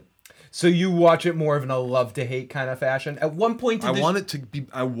watching it. So you watch it more of in a love to hate kind of fashion. At one point, I want it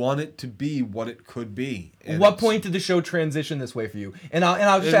to be what it could be. At what point did the show transition this way for you? And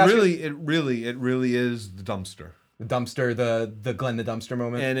I'll just ask you. It really is the dumpster. The dumpster, the Glenn the Dumpster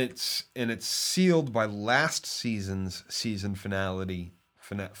moment. And it's sealed by last season's season finality.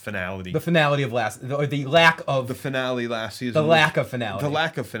 The finality of the lack of the finale last season. The lack of finality. The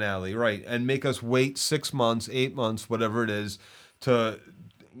lack of finale, right? And make us wait 6 months, 8 months, whatever it is, to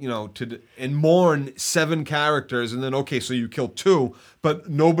and mourn 7 characters, and then so you kill 2, but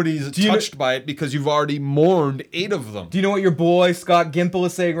nobody's touched by it because you've already mourned 8 of them. Do you know what your boy Scott Gimple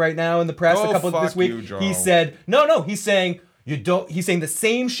is saying right now in the press? This week, he said, no, he's saying. He's saying the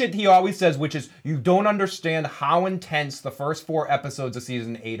same shit he always says, which is you don't understand how intense the first 4 episodes of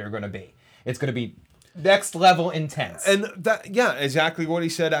season 8 are going to be. It's going to be next level intense. And that, exactly what he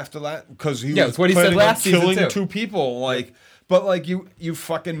said after that, because he was what he said last season killing too. 2 people, but you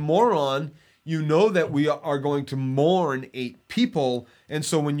fucking moron, you know that we are going to mourn 8 people, and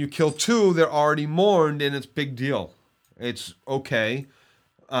so when you kill 2, they're already mourned, and it's big deal. It's okay,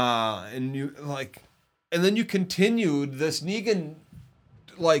 and you And then you continued this Negan,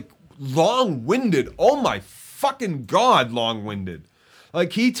 long-winded. Oh my fucking God, long-winded.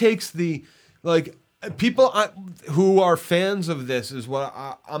 He takes the, people who are fans of this is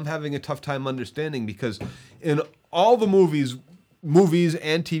what I'm having a tough time understanding, because in all the movies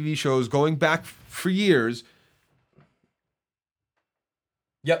and TV shows going back for years.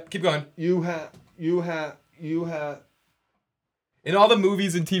 Yep, keep going. You have. In all the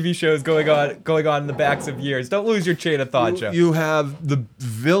movies and TV shows going on in the backs of years. Don't lose your chain of thought, Joe. You have the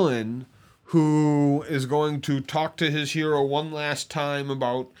villain who is going to talk to his hero one last time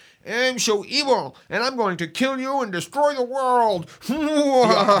about, I'm so evil, and I'm going to kill you and destroy the world.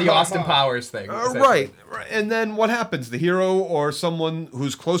 The Austin Powers thing. Right. And then what happens? The hero or someone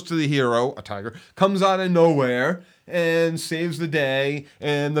who's close to the hero, a tiger, comes out of nowhere and saves the day,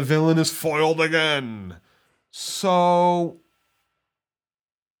 and the villain is foiled again. So...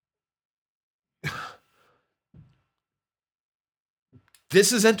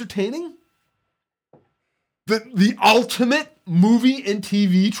 this is entertaining? The ultimate movie and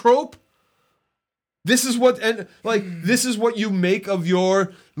TV trope? This is what you make of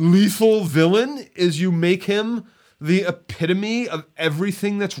your lethal villain, is you make him the epitome of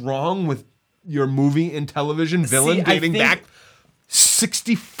everything that's wrong with your movie and television villain dating back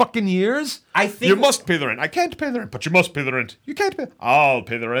 60 fucking years? I think you must pay the rent. I can't pay the rent, but you must pay the rent. You can't pay. I'll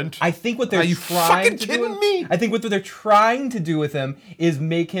pay the rent. I think what they're trying to do. I think what they're trying to do with him is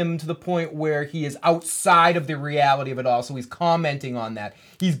make him to the point where he is outside of the reality of it all. So he's commenting on that.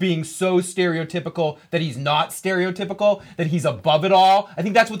 He's being so stereotypical that he's not stereotypical, that he's above it all. I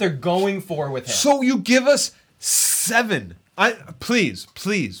think that's what they're going for with him. So you give us 7. Please,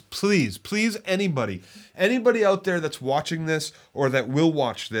 anybody out there that's watching this or that will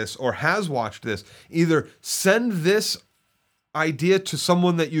watch this or has watched this, either send this idea to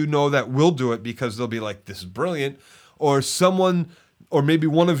someone that you know that will do it because they'll be like, this is brilliant, or someone, or maybe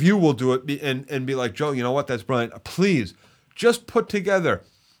one of you will do it and be like, Joe, you know what, that's brilliant. Please, just put together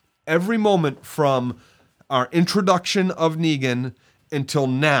every moment from our introduction of Negan until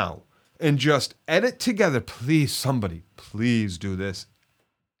now and just edit together. Please, somebody, please do this.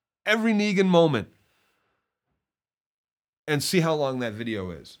 Every Negan moment. And see how long that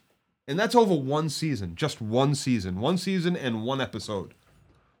video is. And that's over 1 season. Just 1 season. 1 season and 1 episode.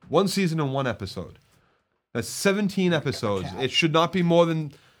 1 season and 1 episode. That's 17 episodes. It should not be more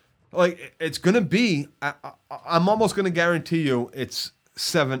than... it's going to be... I'm almost going to guarantee you it's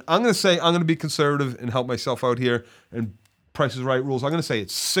 7. I'm going to be conservative and help myself out here and Price is Right rules. I'm going to say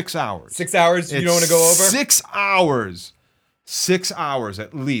it's 6 hours. 6 hours? You don't want to go over? 6 hours. 6 hours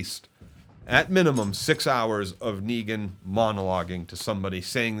at least. At minimum, 6 hours of Negan monologuing to somebody,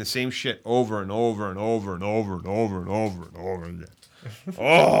 saying the same shit over and over and over and over and over and over and over again.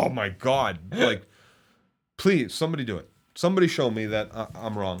 Oh my God! Please, somebody do it. Somebody show me that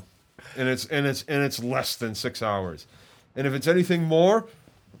I'm wrong, and it's less than 6 hours, and if it's anything more.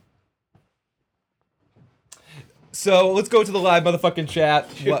 So let's go to the live motherfucking chat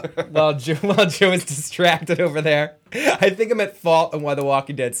while Joe is distracted over there. I think I'm at fault on why The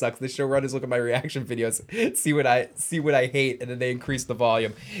Walking Dead sucks. The showrunners look at my reaction videos, see what I hate, and then they increase the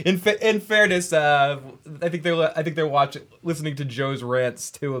volume. In fairness, I think they're listening to Joe's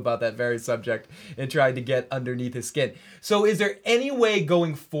rants too about that very subject and trying to get underneath his skin. So, is there any way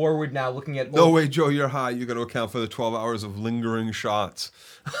going forward now, looking at No way, Joe, you're high. You got to account for the 12 hours of lingering shots.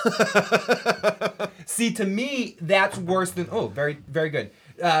 See, to me, that's worse than very, very good.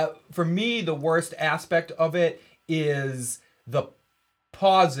 For me, the worst aspect of it is the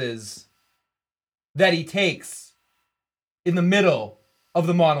pauses that he takes in the middle of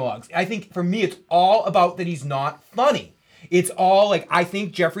the monologues. I think for me, it's all about that he's not funny. It's all like, I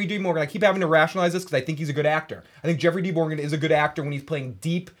think Jeffrey D. Morgan, I keep having to rationalize this because I think he's a good actor. I think Jeffrey D. Morgan is a good actor when he's playing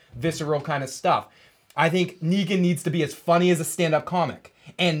deep, visceral kind of stuff. I think Negan needs to be as funny as a stand-up comic.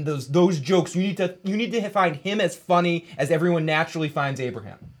 And those jokes, you need to find him as funny as everyone naturally finds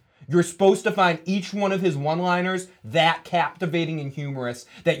Abraham. You're supposed to find each one of his one-liners that captivating and humorous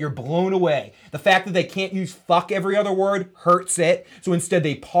that you're blown away. The fact that they can't use fuck every other word hurts it. So instead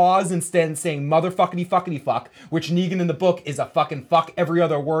they pause instead of saying motherfuckity fuckity fuck, which Negan in the book is a fucking fuck every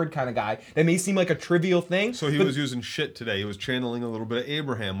other word kind of guy. That may seem like a trivial thing. So he was using shit today. He was channeling a little bit of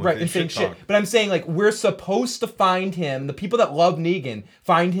Abraham with his saying shit talk. But I'm saying, like, we're supposed to find him, the people that love Negan,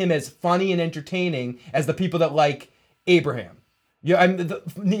 find him as funny and entertaining as the people that like Abraham.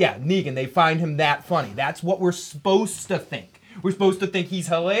 Negan, they find him that funny. That's what we're supposed to think. We're supposed to think he's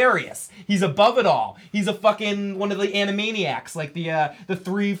hilarious. He's above it all. He's a fucking one of the Animaniacs, like the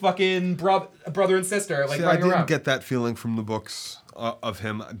three fucking brother and sister, like running around. I didn't get that feeling from the books of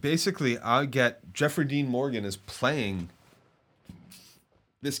him. Basically, I get Jeffrey Dean Morgan is playing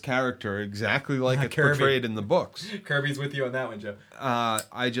this character exactly like it's portrayed in the books. Kirby's with you on that one, Joe.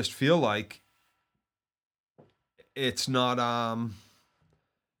 I just feel like it's not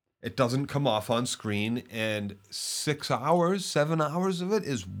it doesn't come off on screen, and 7 hours of it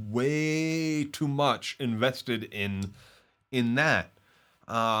is way too much invested in that.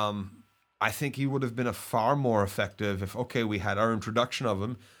 I think he would have been a far more effective if, okay, we had our introduction of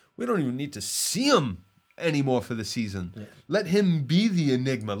him. We don't even need to see him anymore for the season. Yeah. Let him be the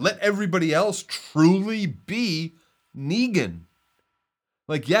enigma. Let everybody else truly be Negan.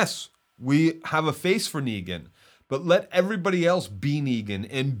 Like, yes, we have a face for Negan, but let everybody else be Negan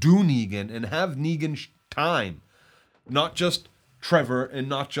and do Negan and have Negan time. Not just Trevor and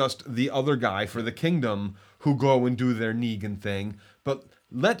not just the other guy for the Kingdom who go and do their Negan thing, but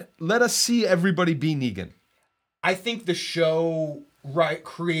let us see everybody be Negan. I think the show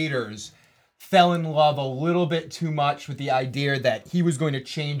creators fell in love a little bit too much with the idea that he was going to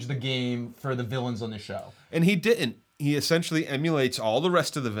change the game for the villains on the show. And he didn't. He essentially emulates all the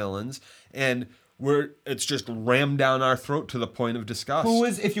rest of the villains, and it's just rammed down our throat to the point of disgust.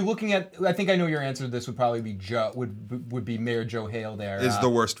 If you're looking at, I think I know your answer to this would probably be Joe, would be Mayor Joe Hale there. Is the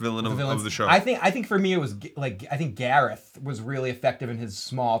worst villain of the show. I think for me it was I think Gareth was really effective in his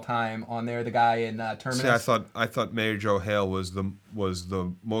small time on there, the guy in Terminus. See, I thought Mayor Joe Hale was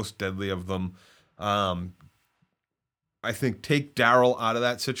the most deadly of them. I think take Daryl out of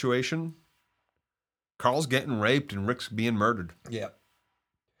that situation. Carl's getting raped and Rick's being murdered. Yeah.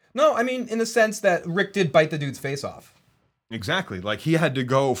 No, I mean, in the sense that Rick did bite the dude's face off. Exactly. Like, he had to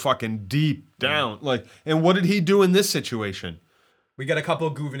go fucking deep down. Like, and what did he do in this situation? We got a couple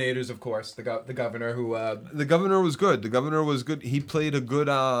of governators, of course. The governor who... The governor was good. He played a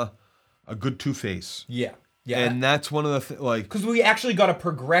good Two-Face. Yeah. Yeah. And that's one of the because we actually got a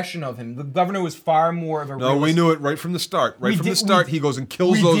progression of him. The governor was far more of a... No, we knew it right from the start. He goes and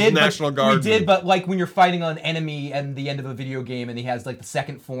kills those National Guardsmen. We did, but like when you're fighting an enemy at the end of a video game and he has like the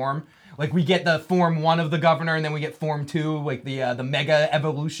second form, like we get the form 1 of the governor and then we get form 2, like the mega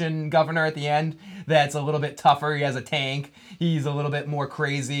evolution governor at the end. That's a little bit tougher. He has a tank. He's a little bit more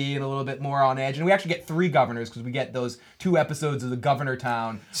crazy and a little bit more on edge. And we actually get 3 governors because we get those 2 episodes of the Governor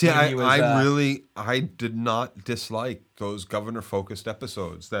Town. See, I did not dislike those governor-focused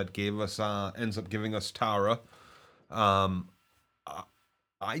episodes that ends up giving us Tara. I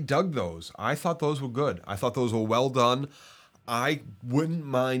dug those. I thought those were good. I thought those were well done. I wouldn't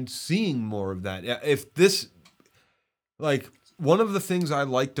mind seeing more of that. If this, like, one of the things I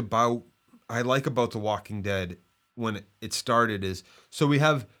like about The Walking Dead when it started is, so we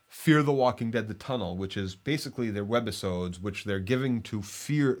have Fear the Walking Dead, The Tunnel, which is basically their webisodes, which they're giving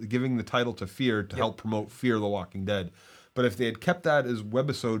the title to Fear to help promote Fear the Walking Dead. But if they had kept that as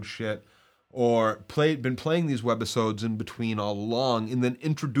webisode shit, or been playing these webisodes in between all along, and then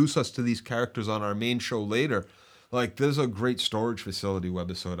introduce us to these characters on our main show later, like there's a great Storage Facility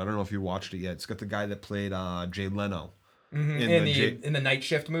webisode. I don't know if you watched it yet. It's got the guy that played Jay Leno. Mm-hmm. In the Night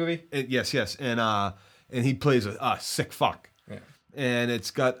Shift movie? Yes. and he plays a sick fuck. Yeah. And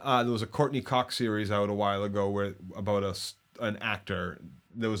it's got there was a Courtney Cox series out a while ago where about an actor.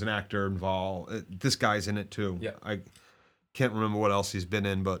 There was an actor involved. This guy's in it too. Yeah. I can't remember what else he's been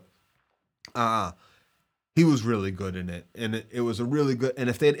in, but he was really good in it, and it was a really good. And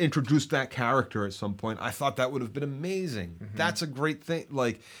if they had introduced that character at some point, I thought that would have been amazing. Mm-hmm. That's a great thing.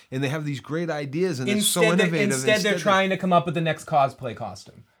 Like, and they have these great ideas, and it's so innovative. Instead, they're trying to come up with the next cosplay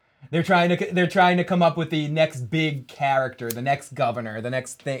costume. They're trying to come up with the next big character, the next governor, the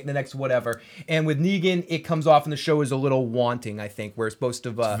next thing, the next whatever. And with Negan, it comes off in the show as a little wanting. I think we're supposed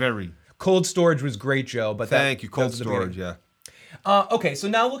to. Very. Cold Storage was great, Joe. But thank you, Cold Storage. Yeah. Okay, so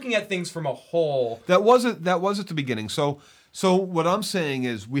now looking at things from a whole. That was at the beginning. So what I'm saying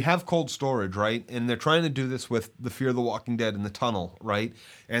is we have Cold Storage, right? And they're trying to do this with the Fear the Walking Dead and the Tunnel, right?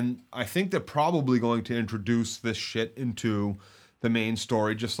 And I think they're probably going to introduce this shit into the main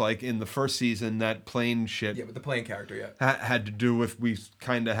story, just like in the first season, that plane shit. Yeah, with the plane character, yeah. Had to do with, we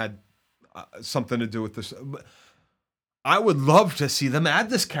kind of had something to do with this. I would love to see them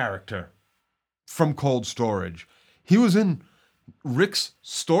add this character from Cold Storage. He was in Rick's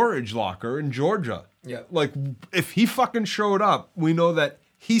storage locker in Georgia. Yeah. Like, if he fucking showed up, we know that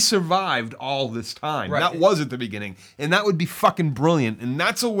he survived all this time. Right. That was at the beginning. And that would be fucking brilliant. And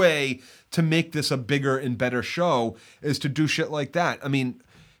that's a way to make this a bigger and better show, is to do shit like that. I mean,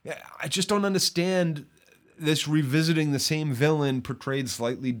 I just don't understand this revisiting the same villain portrayed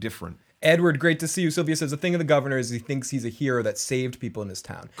slightly different. Edward, great to see you. Sylvia says, the thing of the governor is he thinks he's a hero that saved people in his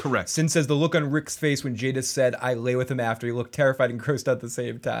town. Correct. Sin says, the look on Rick's face when Jada said, I lay with him after, he looked terrified and grossed out at the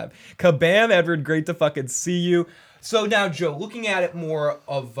same time. Kabam, Edward, great to fucking see you. So now, Joe, looking at it more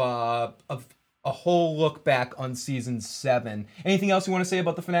of a whole look back on season 7. Anything else you want to say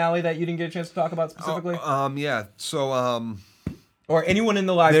about the finale that you didn't get a chance to talk about specifically? Yeah. So, or anyone in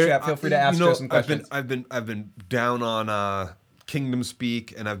the live chat, feel free to ask Joe some questions. I've been down on Kingdom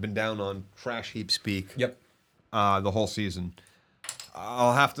Speak, and I've been down on Trash Heap Speak. Yep. The whole season.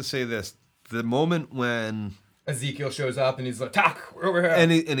 I'll have to say this: the moment when Ezekiel shows up and he's like, "Talk over here,"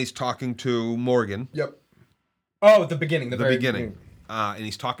 and he's talking to Morgan. Yep. Oh, at the beginning, the very beginning. And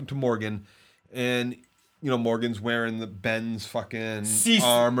he's talking to Morgan, and Morgan's wearing the Ben's fucking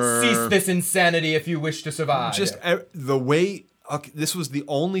armor. Cease this insanity if you wish to survive. Just the way. Okay, this was the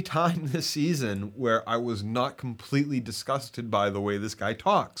only time this season where I was not completely disgusted by the way this guy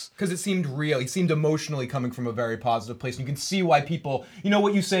talks. Because it seemed real. He seemed emotionally coming from a very positive place. And you can see why people,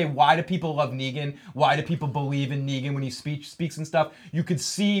 what you say, why do people love Negan? Why do people believe in Negan when he speaks and stuff? You could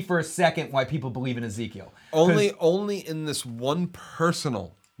see for a second why people believe in Ezekiel. Only in this one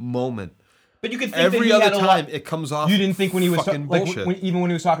personal moment. But you could think every other time it comes off. You didn't think when he was fucking bullshit. Even when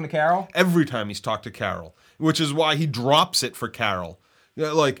he was talking to Carol? Every time he's talked to Carol, which is why he drops it for Carol.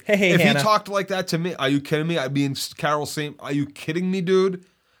 Like, hey, if Hannah. he talked like that to me, are you kidding me? I'd be in Carol's same. Are you kidding me, dude?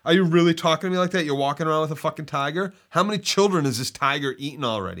 Are you really talking to me like that? You're walking around with a fucking tiger? How many children has this tiger eaten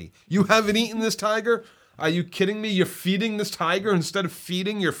already? You haven't eaten this tiger? Are you kidding me? You're feeding this tiger instead of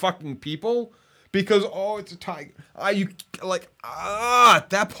feeding your fucking people? Because, it's a tiger. Are you,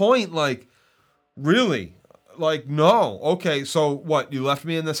 at that point, really? No. Okay, so what? You left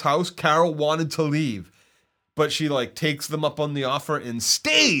me in this house? Carol wanted to leave. But she, takes them up on the offer and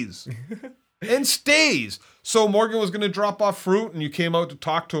stays. And stays. So Morgan was going to drop off fruit and you came out to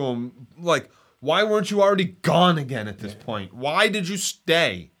talk to him. Why weren't you already gone again at this point? Why did you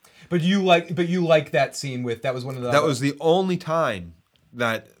stay? But you like that scene with, that was one of the... That was the only time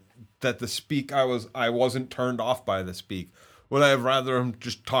that the speak, I wasn't turned off by the speak. Would I have rather him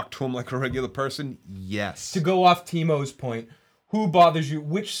just talk to him like a regular person? Yes. To go off Timo's point, who bothers you?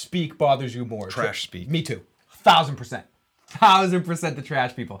 Which speak bothers you more? Trash speak. Me too. 1,000%. 1,000% the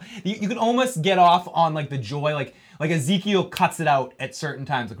trash people. You can almost get off on the joy, like Ezekiel cuts it out at certain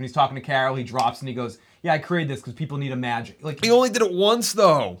times. Like when he's talking to Carol, he drops and he goes, "Yeah, I created this because people need a magic." He only did it once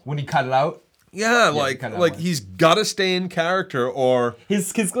though. When he cut it out. Yeah, he's got to stay in character or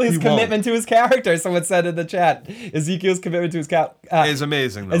his commitment to his character. Someone said in the chat, Ezekiel's commitment to his character is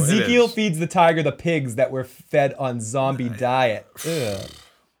amazing. Though. Ezekiel feeds the tiger the pigs that were fed on zombie diet.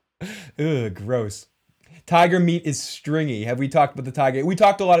 Ugh, gross. Tiger meat is stringy. Have we talked about the tiger? We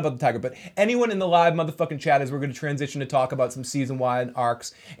talked a lot about the tiger, but anyone in the live motherfucking chat, as we're going to transition to talk about some season-wide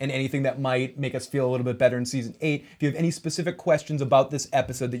arcs and anything that might make us feel a little bit better in season 8. If you have any specific questions about this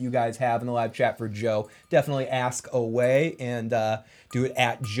episode that you guys have in the live chat for Joe, definitely ask away and do it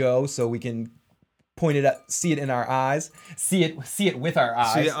at Joe so we can point it up, see it in our eyes, see it with our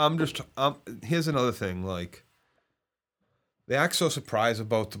eyes. See, here's another thing, They act so surprised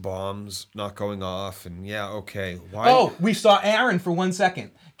about the bombs not going off, and yeah, okay. Why? Oh, we saw Aaron for 1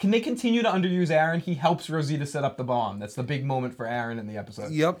 second. Can they continue to underuse Aaron? He helps Rosita set up the bomb. That's the big moment for Aaron in the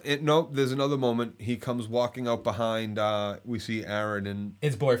episode. Yep. There's another moment. He comes walking out behind. We see Aaron and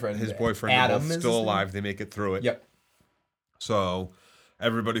His boyfriend. Adam is still his alive. name? They make it through it. Yep. So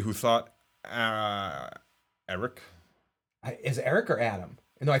everybody who thought Eric, Is it Eric or Adam?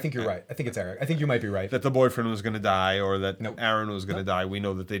 No, I think you're right. I think it's Eric. I think you might be right. that the boyfriend was going to die, or that Nope. Aaron was going to die, we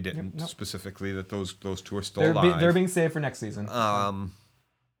know that they didn't. Nope. Specifically, that those two are still alive. They're being saved for next season.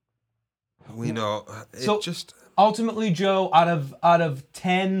 We know. Ultimately, Joe, out of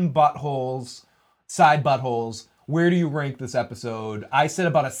 10 buttholes, side buttholes, where do you rank this episode? I said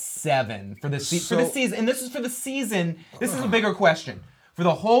about a 7 for this for this season, and this is for the season. This is a bigger question. For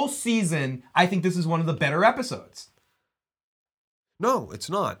the whole season, I think this is one of the better episodes. No, it's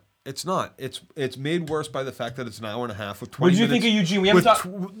not. It's not. It's made worse by the fact that it's an hour and a half with 20 What did you minutes. think of Eugene? We haven't talked.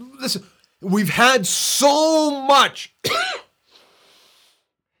 Listen, we've had so much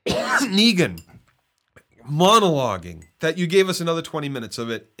Negan monologuing that you gave us another 20 minutes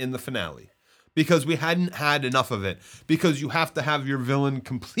of it in the finale because we hadn't had enough of it, because you have to have your villain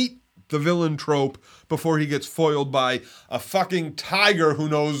complete the villain trope before he gets foiled by a fucking tiger who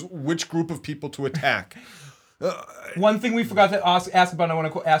knows which group of people to attack. One thing we forgot to ask about, and I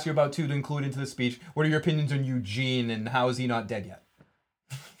want to ask you about too, to include into the speech. What are your opinions on Eugene, and how is he not dead yet?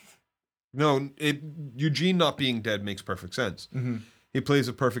 No, Eugene not being dead makes perfect sense. Mm-hmm. He plays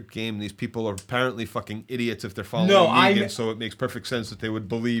a perfect game. These people are apparently fucking idiots if they're following Negan, so it makes perfect sense that they would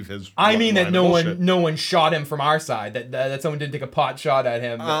believe his. I mean that no one shot him from our side. That someone didn't take a pot shot at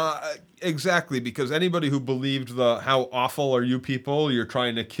him. Exactly, because anybody who believed how awful are you people? You're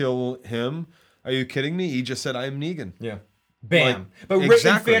trying to kill him. Are you kidding me? He just said, "I am Negan." Yeah. Bam. But Rick,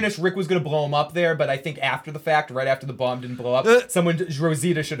 in fairness, Rick was going to blow him up there, but I think after the fact, right after the bomb didn't blow up,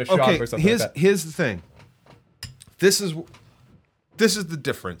 Rosita should have shot him or something like that. Here's the thing. This is the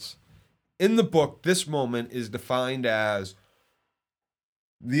difference. In the book, this moment is defined as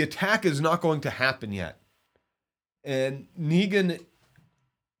the attack is not going to happen yet. And Negan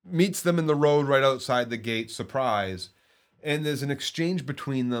meets them in the road right outside the gate, surprise. And there's an exchange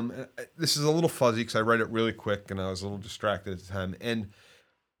between them. This is a little fuzzy because I read it really quick and I was a little distracted at the time. And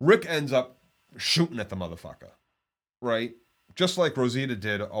Rick ends up shooting at the motherfucker, right? Just like Rosita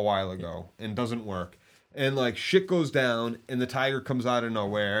did a while ago, and doesn't work. And like shit goes down and the tiger comes out of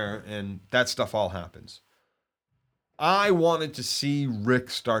nowhere and that stuff all happens. I wanted to see Rick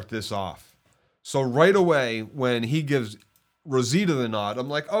start this off. So right away when he gives Rosita the nod, I'm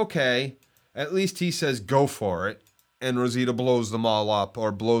like, okay, at least he says go for it. And Rosita blows them all up,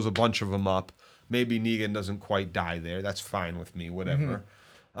 or blows a bunch of them up. Maybe Negan doesn't quite die there. That's fine with me, whatever.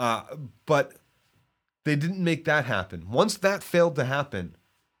 But they didn't make that happen. Once that failed to happen,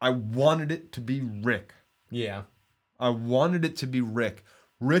 I wanted it to be Rick. Yeah. I wanted it to be Rick.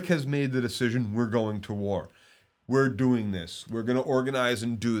 Rick has made the decision, we're going to war. We're doing this. We're going to organize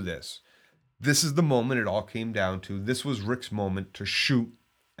and do this. This is the moment it all came down to. This was Rick's moment to shoot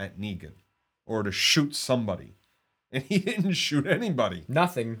at Negan, or to shoot somebody. And he didn't shoot anybody.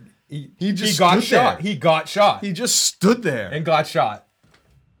 Nothing. He got shot. He got shot. He just stood there. And got shot.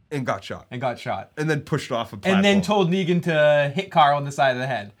 And got shot. And got shot. And then pushed off a platform. And then told Negan to hit Carl on the side of the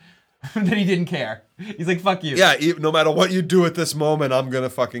head. That he didn't care. He's like, fuck you. Yeah, no matter what you do at this moment, I'm going to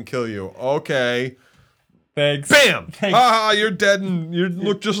fucking kill you. Okay. Thanks. Bam! Thanks. You're dead and you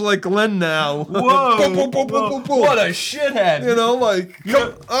look just like Glenn now. Whoa! Boom, boom, boom, boom, boom, boom. What a shithead! You know, like,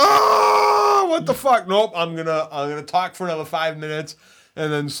 what the fuck? Nope, I'm gonna talk for another 5 minutes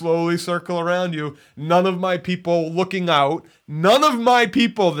and then slowly circle around you. None of my people looking out. None of my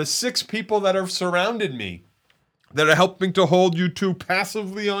people, the 6 people that have surrounded me, that are helping to hold you two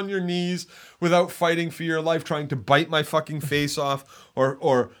passively on your knees without fighting for your life, trying to bite my fucking face off.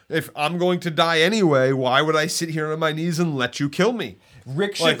 Or if I'm going to die anyway, why would I sit here on my knees and let you kill me?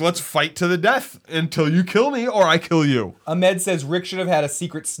 Let's fight to the death until you kill me or I kill you. Ahmed says Rick should have had a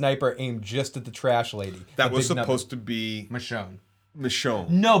secret sniper aimed just at the trash lady. That was supposed to be Michonne.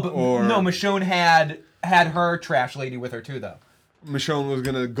 No, Michonne had her trash lady with her too, though. Michonne was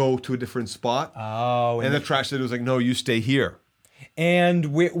going to go to a different spot. Oh. And the trash lady was like, no, you stay here. And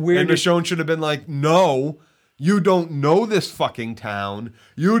Michonne should have been like, no, you don't know this fucking town.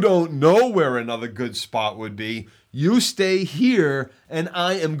 You don't know where another good spot would be. You stay here, and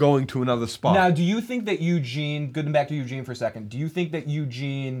I am going to another spot. Now, do you think that Eugene, going back to Eugene for a second, do you think that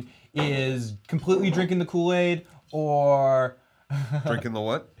Eugene is completely drinking the Kool-Aid, or... Drinking the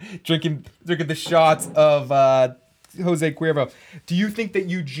what? Drinking the shots of... Jose Cuervo. Do you think that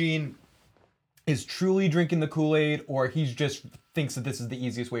Eugene is truly drinking the Kool-Aid, or he just thinks that this is the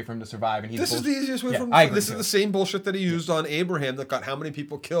easiest way for him to survive. And This is the easiest way for him. I agree This too. is the same bullshit that he used on Abraham that got how many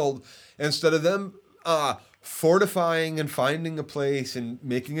people killed. Instead of them fortifying and finding a place and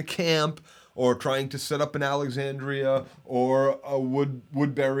making a camp or trying to set up in Alexandria or a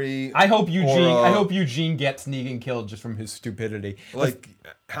Woodbury. I hope Eugene gets Negan killed just from his stupidity. Like,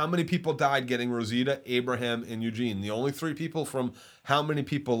 how many people died getting Rosita, Abraham, and Eugene? The only 3 people from how many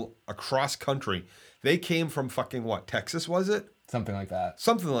people across country? They came from fucking what? Texas, was it? Something like that.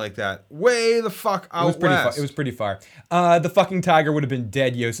 Something like that. Way the fuck out west. It was pretty far. The fucking tiger would have been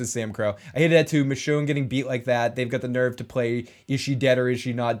dead, Yosa Sam Crow. I hated that too. Michonne getting beat like that. They've got the nerve to play is she dead or is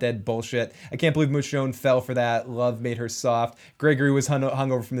she not dead bullshit. I can't believe Michonne fell for that. Love made her soft. Gregory was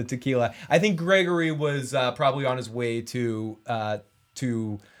hungover from the tequila. I think Gregory was probably on his way to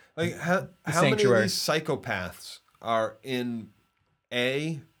like how many of these psychopaths are in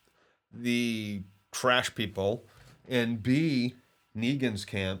A, the trash people, and B, Negan's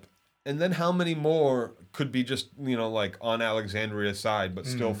camp, and then how many more could be just, like on Alexandria's side but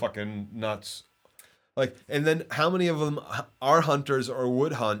still fucking nuts? Like, and then how many of them are hunters or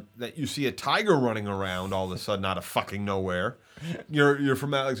would hunt that you see a tiger running around all of a sudden out of fucking nowhere? You're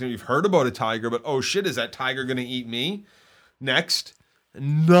from Alexandria, you've heard about a tiger, but oh shit, is that tiger gonna eat me? Next,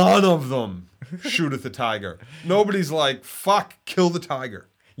 none of them shoot at the tiger. Nobody's like, fuck, kill the tiger.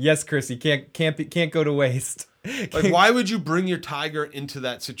 Yes, Chrissy, can't go to waste. Like, why would you bring your tiger into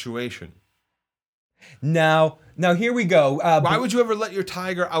that situation? Now here we go. Why would you ever let your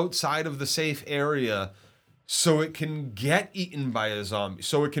tiger outside of the safe area so it can get eaten by a zombie,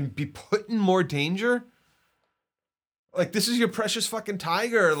 so it can be put in more danger? Like, this is your precious fucking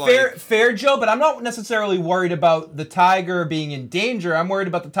tiger. Like, fair, Joe, but I'm not necessarily worried about the tiger being in danger. I'm worried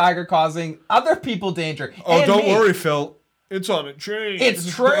about the tiger causing other people danger. Oh, don't worry, Phil. It's on a chain.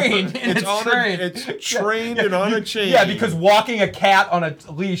 It's trained. It's trained and on a chain. Yeah, because walking a cat on a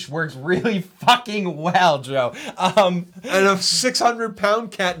leash works really fucking well, Joe. And a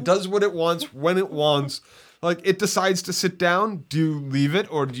 600-pound cat does what it wants when it wants. Like, it decides to sit down. Do you leave it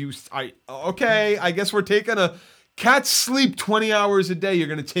or do you? Okay, I guess we're taking a. Cats sleep 20 hours a day. You're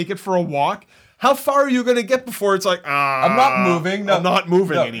gonna take it for a walk. How far are you going to get before it's like, I'm not moving. No, I'm not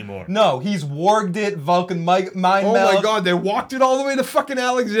moving anymore. No, he's warged it, Vulcan mind meld. Oh my God, they walked it all the way to fucking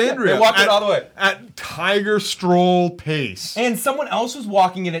Alexandria. They walked it all the way. At tiger stroll pace. And someone else was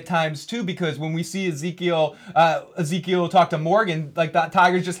walking it at times too, because when we see Ezekiel talk to Morgan, like that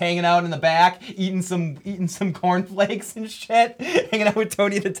tiger's just hanging out in the back, eating some cornflakes and shit, hanging out with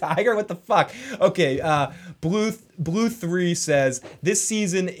Tony the Tiger. What the fuck? Okay, Blue 3 says, this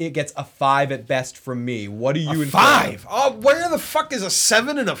season it gets a 5 at best from me. What do you... 5? Oh, where the fuck is a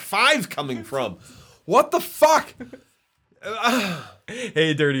 7 and a 5 coming from? What the fuck?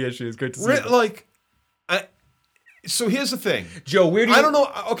 Hey, Dirty Issues. Great to see you. Like, so here's the thing. Joe, where do you... I don't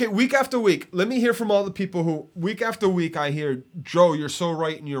know. Okay, week after week, let me hear from all the people who... Week after week, I hear, Joe, you're so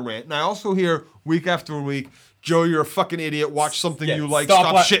right in your rant. And I also hear, week after week... Joe, you're a fucking idiot. Watch something you like.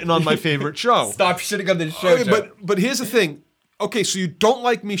 Stop shitting on my favorite show. Stop shitting on this show, okay, Joe. But here's the thing. Okay, so you don't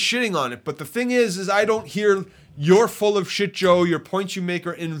like me shitting on it, but the thing is I don't hear you're full of shit, Joe. Your points you make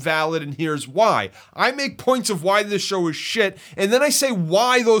are invalid, and here's why. I make points of why this show is shit, and then I say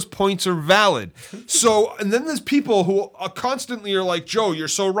why those points are valid. So, and then there's people who constantly are like, Joe, you're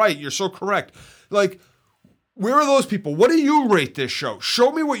so right. You're so correct. Like, where are those people? What do you rate this show?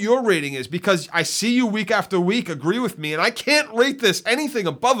 Show me what your rating is, because I see you week after week agree with me, and I can't rate this anything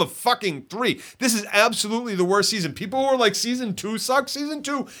above a fucking 3. This is absolutely the worst season. People who are like, season 2 sucks. Season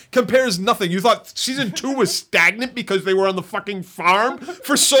 2 compares nothing. You thought season 2 was stagnant because they were on the fucking farm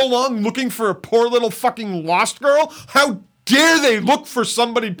for so long looking for a poor little fucking lost girl? How dare they look for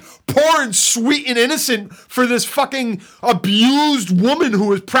somebody poor and sweet and innocent for this fucking abused woman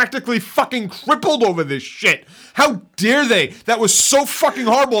who is practically fucking crippled over this shit? How dare they? That was so fucking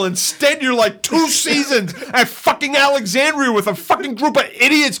horrible. Instead, you're like 2 seasons at fucking Alexandria with a fucking group of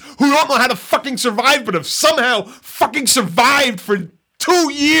idiots who don't know how to fucking survive, but have somehow fucking survived for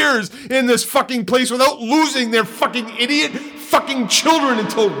 2 years in this fucking place without losing their fucking idiot fucking children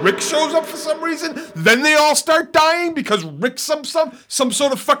until Rick shows up for some reason. Then they all start dying because Rick's some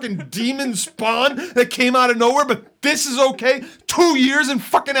sort of fucking demon spawn that came out of nowhere. But this is okay. 2 years in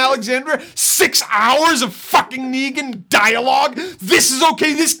fucking Alexandria, 6 hours of fucking Negan dialogue. This is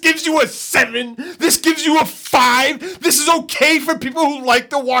okay. This gives you a 7. This gives you a 5. This is okay for people who like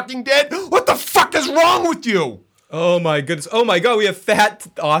The Walking Dead. What the fuck is wrong with you? Oh my goodness. Oh my God, we have fat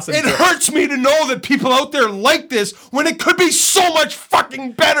awesome. It hurts me to know that people out there like this when it could be so much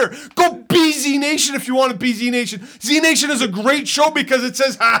fucking better. Go be Z Nation if you want to be Z Nation. Z Nation is a great show because it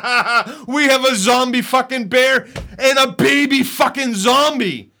says, ha ha ha, we have a zombie fucking bear and a baby fucking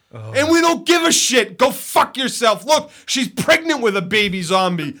zombie. Oh. And we don't give a shit. Go fuck yourself. Look, she's pregnant with a baby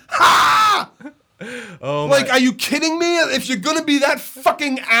zombie. Ha! Oh like, are you kidding me? If you're gonna be that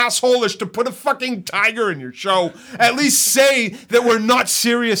fucking asshole-ish to put a fucking tiger in your show, at least say that we're not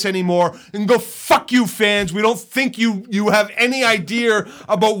serious anymore and go fuck you, fans. We don't think you have any idea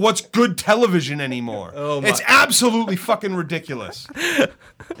about what's good television anymore. Oh it's absolutely fucking ridiculous.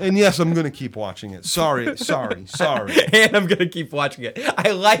 And yes, I'm gonna keep watching it. Sorry. And I'm gonna keep watching it.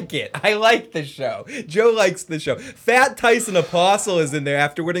 I like it. I like the show. Joe likes the show. Fat Tyson Apostle is in there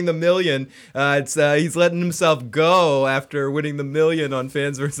after winning the $1 million. He's letting himself go after winning the $1 million on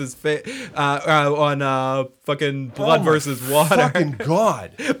Fans versus on fucking Blood versus Water. Fucking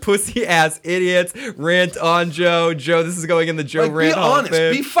God. Pussy ass idiots. Rant on Joe. Joe, this is going in the Joe rant. Be honest.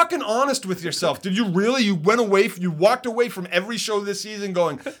 Be fucking honest with yourself. Did you really? You walked away from every show this season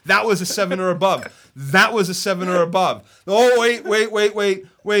going, that was a 7 or above. That was a 7 or above. Oh, wait.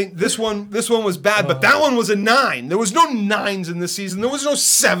 This one was bad, but that one was a 9. There was no 9s in this season. There was no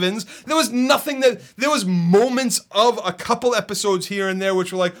 7s. There was nothing there was moments of a couple episodes here and there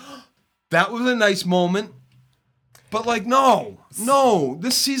which were like, that was a nice moment. But like, no,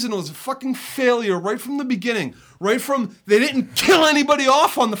 this season was a fucking failure right from the beginning. Right from, they didn't kill anybody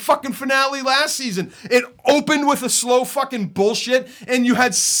off on the fucking finale last season. It opened with a slow fucking bullshit, and you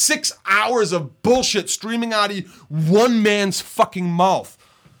had 6 hours of bullshit streaming out of one man's fucking mouth.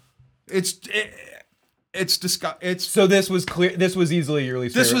 It's disgusting. So this was clear. This was easily your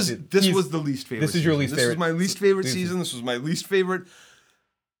least favorite. This was the least favorite. This is your least favorite. This was my least favorite season. This was my least favorite.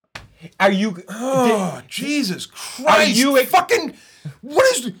 Are you? Jesus Christ! Are you fucking?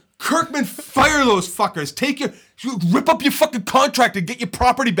 What is Kirkman? Fire those fuckers. Rip up your fucking contract and get your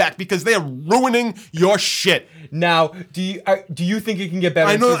property back because they are ruining your shit. Now, do you think it can get better?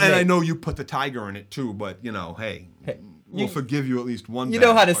 I know you put the tiger in it too, but hey. We'll forgive you at least one. You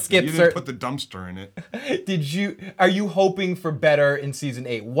know how to skip. You didn't put the dumpster in it. Are you hoping for better in season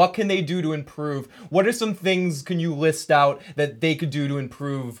 8? What can they do to improve? What are some things can you list out that they could do to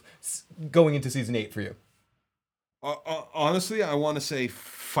improve going into season 8 for you? Honestly, I want to say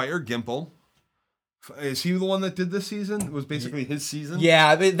fire Gimple. Is he the one that did this season? It was basically his season.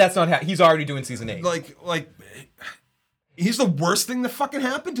 Yeah, that's not. He's already doing season 8. Like, he's the worst thing that fucking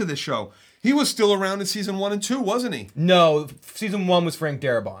happened to this show. He was still around in season 1 and 2, wasn't he? No, season 1 was Frank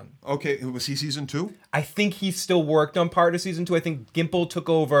Darabont. Okay, was he season 2? I think he still worked on part of season 2. I think Gimple took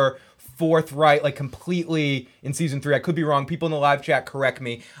over forthright, like completely in season 3. I could be wrong. People in the live chat correct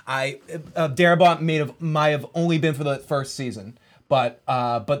me. Darabont might have only been for the first season. But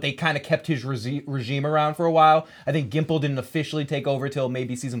they kind of kept his regime around for a while. I think Gimple didn't officially take over till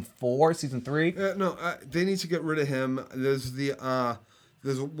maybe season 4, season 3. No, they need to get rid of him.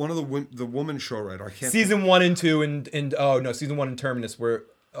 There's one of the woman show writer. I can't. Season 1 and 2 and season 1 and Terminus were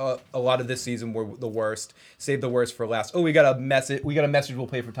a lot of this season were the worst. Save the worst for last. Oh, we got a message. We'll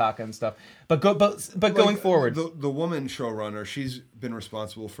play for Taka and stuff. But going forward, the woman showrunner, she's been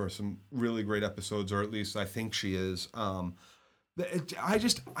responsible for some really great episodes, or at least I think she is. I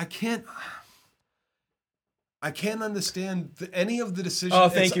can't understand any of the decisions. Oh,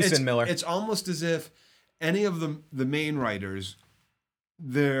 thank you, Sin Miller. It's almost as if any of the main writers,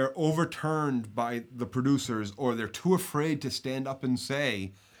 they're overturned by the producers, or they're too afraid to stand up and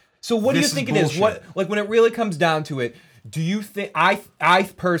say. So what do you think it is? What, like, when it really comes down to it, do you think? I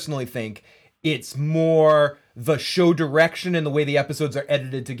personally think it's more the show direction and the way the episodes are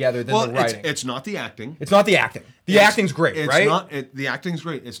edited together than the writing. It's not the acting. It's not the acting. The acting's great, right? The acting's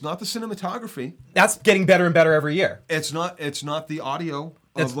great. It's not the cinematography. That's getting better and better every year. It's not the audio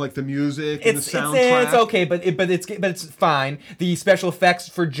of like the music and the soundtrack. It's okay, but it's fine. The special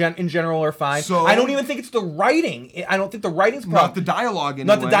effects in general are fine. So, I don't even think it's the writing. I don't think the writing's problem. Not the dialogue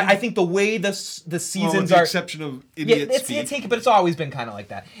anyway. I think the way the seasons with the exception of idiot speak. But it's always been kind of like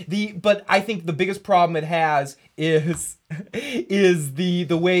that. But I think the biggest problem it has is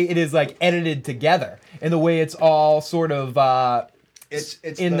the way it is like edited together and the way it's all sort of. It's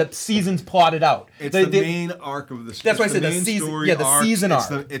the seasons plotted out. It's the main arc of the story. That's why I said the season. Yeah, the season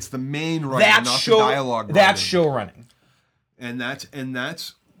arc. It's the main writing, not the dialogue writing. That's show running. And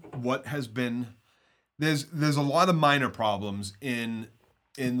that's what has been. There's a lot of minor problems in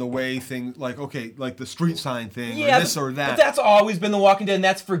the way things like the street sign thing or this or that. But that's always been The Walking Dead, and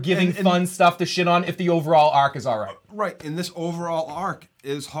that's forgiving fun stuff to shit on if the overall arc is all right. Right, and this overall arc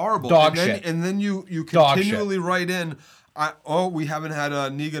is horrible. Dog shit. And then you continually write in. We haven't had a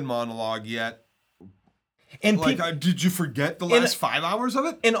Negan monologue yet. And Like, did you forget the last 5 hours of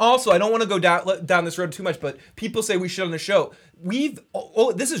it? And also, I don't want to go down this road too much, but people say we shit on the show.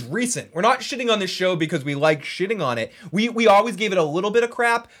 This is recent. We're not shitting on this show because we like shitting on it. We always gave it a little bit of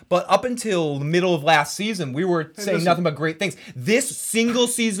crap, but up until the middle of last season, we were saying nothing but great things. This single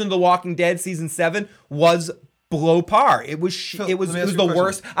season of The Walking Dead, season 7, was below par. It was Phil, it was let me ask the you a question.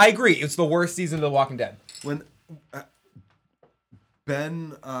 worst. I agree. It's the worst season of The Walking Dead. When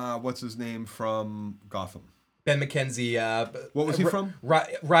Ben, what's his name from Gotham? Ben McKenzie. What was he from?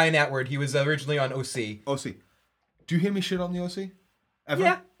 Ryan Atwood. He was originally on OC. OC. Do you hear me shit on the OC? Ever?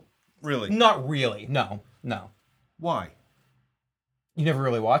 Yeah. Really? Not really. No. Why? You never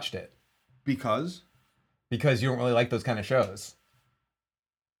really watched it Because because you don't really like those kind of shows.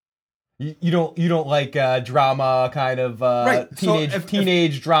 You don't like drama kind of Right. So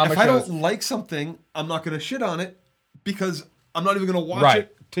teenage drama if shows. I don't like something, I'm not going to shit on it because I'm not even going to watch Right.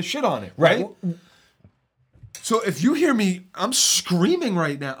 it to shit on it. Right. So if you hear me, I'm screaming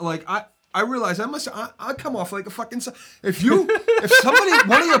right now. Like I realize I come off like a fucking. If somebody,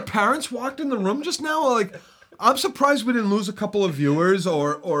 one of your parents walked in the room just now, like, I'm surprised we didn't lose a couple of viewers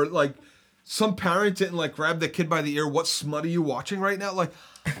or like some parent didn't like grab their kid by the ear. What smut are you watching right now? Like,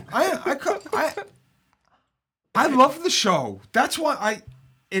 I love the show. That's why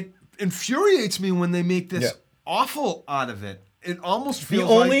it infuriates me when they make this awful out of it. It almost feels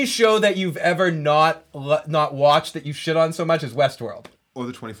the only show that you've ever not watched that you shit on so much is Westworld or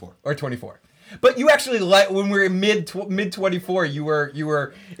the 24 or 24. But you actually like when we were mid 24. You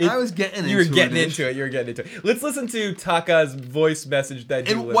were. I was getting. You were getting into it. You were getting into it. Let's listen to Taka's voice message that.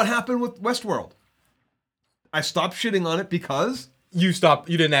 And what happened with Westworld? I stopped shitting on it because you stopped.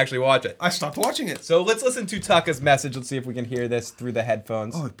 You didn't actually watch it. I stopped watching it. So let's listen to Taka's message. Let's see if we can hear this through the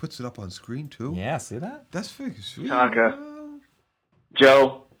headphones. Oh, it puts it up on screen too. Yeah, see that? That's very sweet. Taka.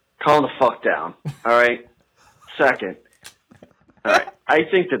 Joe, calm the fuck down. All right. Second. All right. I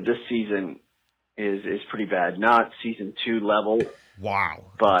think that this season is pretty bad. Not season 2 level, Wow.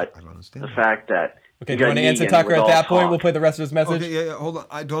 but I don't understand. the fact that Okay, do you want to answer Tucker at that point? We'll play the rest of his message. Okay, yeah, hold on.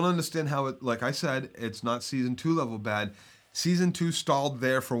 I don't understand how it. Like I said, it's not season 2 level bad. Season 2 stalled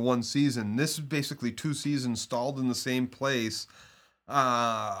there for one season. This is basically 2 seasons stalled in the same place.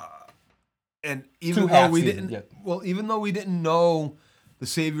 And even though we didn't, even though we didn't know the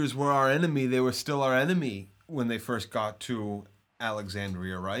Saviors were our enemy, they were still our enemy when they first got to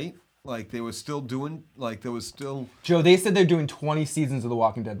Alexandria, right? Like they were still doing, like there was still. Joe, they said they're doing 20 seasons of The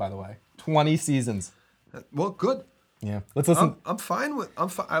Walking Dead. By the way, 20 seasons. Well, good. Yeah, let's listen. I'm fine with.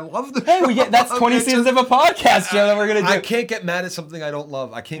 I love the. Hey, that's 20 seasons of a podcast, Joe. That we're gonna do. I can't get mad at something I don't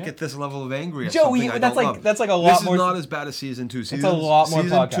love. I can't get this level of angry at Joe, something I don't love. that's like a lot more. This is not as bad as season 2. It's a lot more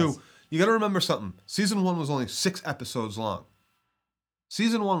season podcasts. 2. You got to remember something. Season 1 was only 6 episodes long.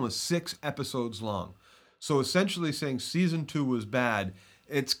 Season 1 was 6 episodes long. So essentially saying season 2 was bad,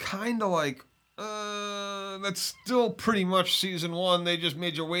 it's kind of like, that's still pretty much season 1. They just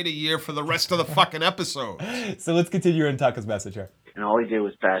made you wait a year for the rest of the fucking episodes. So let's continue in Taka's message here. And all he did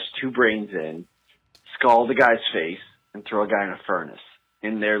was bash 2 brains in, scald a guy's face, and throw a guy in a furnace.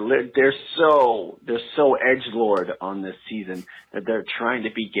 And they're so edgelord on this season that they're trying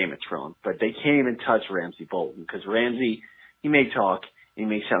to beat Game of Thrones, but they can't even touch Ramsay Bolton because Ramsay, he may talk, he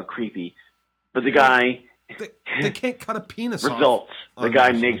may sound creepy, but the guy they can't cut a penis results. Off the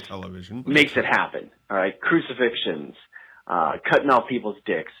guy television. makes it happen. All right, crucifixions, cutting off people's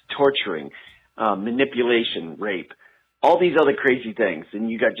dicks, torturing, manipulation, rape, all these other crazy things,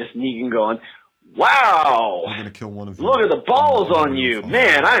 and you got just Negan going, wow! I'm gonna kill one of you. Look at the balls on you.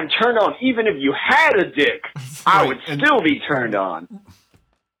 Man, I'm turned on. Even if you had a dick, I would still be turned on.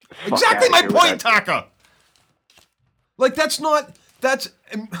 Exactly my point, Taka! Like, that's my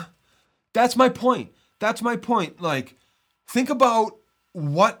point. That's my point. Like, think about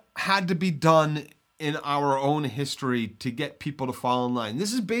what had to be done in our own history to get people to fall in line.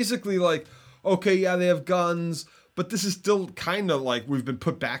 This is basically like, okay, yeah, they have guns, but this is still kind of like we've been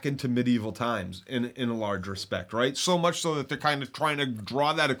put back into medieval times in a large respect, right? So much so that they're kind of trying to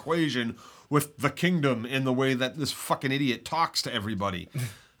draw that equation with the kingdom in the way that this fucking idiot talks to everybody.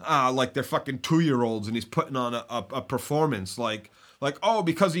 Like they're fucking 2-year-olds and he's putting on a performance like, oh,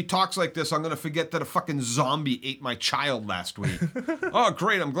 because he talks like this, I'm going to forget that a fucking zombie ate my child last week. Oh,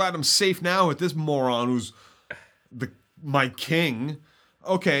 great. I'm glad I'm safe now with this moron who's my king.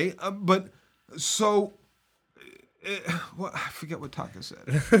 Okay, but so... I forget what Taka said.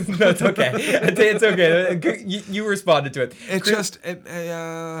 No, it's okay. It's okay. You responded to it.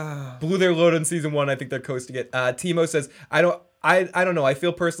 It blew their load on season 1. I think they're coasting it. Timo says, I I don't know. I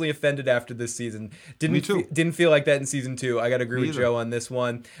feel personally offended after this season. Me too. Didn't feel like that in season 2. I got to agree Me with either. Joe on this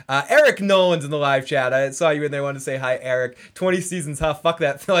one. Eric Nolan's in the live chat. I saw you in there. Wanted to say hi, Eric. 20 seasons, huh? Fuck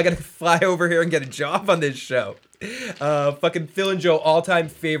that, Phil. I got to fly over here and get a job on this show. Fucking Phil and Joe, all-time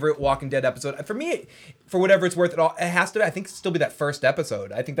favorite Walking Dead episode. For me, for whatever it's worth, it has to, I think, still be that first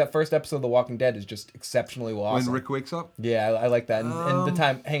episode. I think that first episode of The Walking Dead is just exceptionally awesome. When Rick wakes up? Yeah, I like that. And the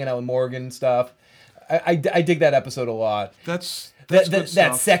time hanging out with Morgan and stuff. I dig that episode a lot. That's That good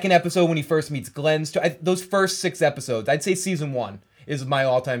stuff. second episode when he first meets Glenn. Those first 6 episodes, I'd say season 1 is my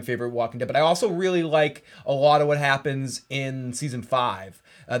all-time favorite Walking Dead. But I also really like a lot of what happens in season 5.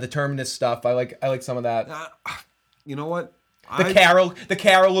 The Terminus stuff. I like some of that. You know what? The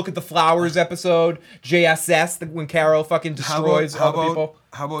Carol look at the flowers episode. JSS, when Carol fucking destroys all the people.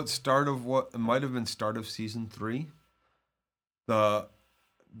 How about start of what it might have been start of season 3?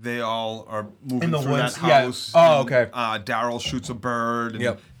 They all are moving In the through woods, that house. yeah. Oh, and, okay. Daryl shoots a bird, and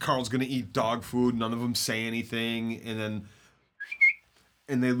Yep. Carl's gonna eat dog food. None of them say anything, and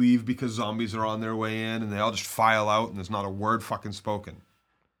they leave because zombies are on their way in, and they all just file out, and there's not a word fucking spoken.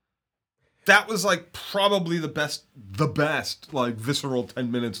 That was like probably the best like visceral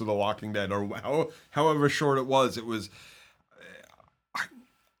 10 minutes of The Walking Dead, or however short it was. It was.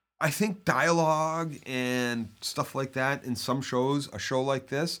 I think dialogue and stuff like that in some shows, a show like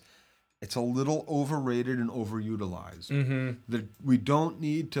this, it's a little overrated and overutilized. Mm-hmm. We don't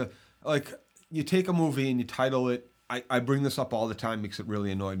need to, like, you take a movie and you title it, I bring this up all the time because it really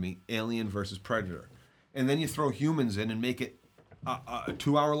annoyed me, Alien versus Predator. And then you throw humans in and make it a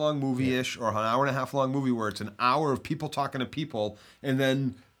 2-hour-long movie-ish or an hour-and-a-half long movie where it's an hour of people talking to people and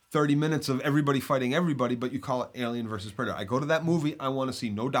then 30 minutes of everybody fighting everybody, but you call it Alien versus Predator. I go to that movie, I want to see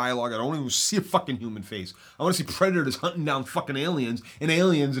no dialogue. I don't even see a fucking human face. I want to see predators hunting down fucking aliens and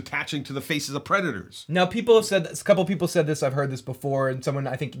aliens attaching to the faces of predators. Now, people have said this, a couple people said this, I've heard this before, and someone,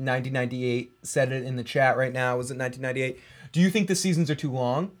 I think 1998, said it in the chat right now. Was it 1998? Do you think the seasons are too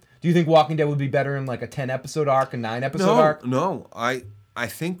long? Do you think Walking Dead would be better in like a 10-episode arc, a 9-episode arc? No. I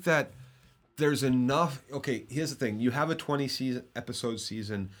think that there's enough. Okay, here's the thing. You have a 20-episode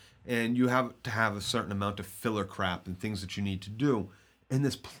season, and you have to have a certain amount of filler crap and things that you need to do. And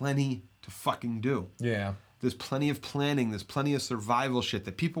there's plenty to fucking do. Yeah. There's plenty of planning. There's plenty of survival shit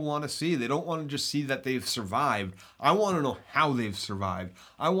that people want to see. They don't want to just see that they've survived. I want to know how they've survived.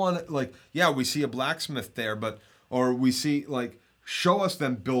 I want to, like, yeah, we see a blacksmith there, or we see, like, show us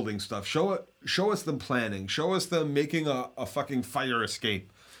them building stuff. Show us them planning. Show us them making a fucking fire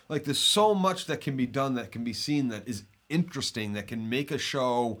escape. Like, there's so much that can be done, that can be seen, that is interesting, that can make a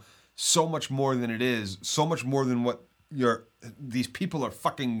show so much more than it is, so much more than what these people are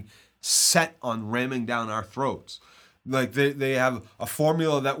fucking set on ramming down our throats. Like, they have a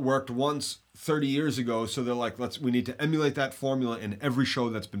formula that worked once 30 years ago, so they're like, we need to emulate that formula in every show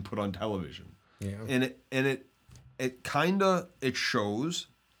that's been put on television. Yeah. It kind of shows.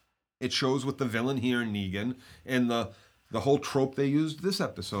 It shows with the villain here, Negan, and the whole trope they used this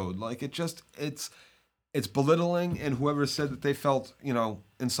episode. Like, it's belittling, and whoever said that they felt,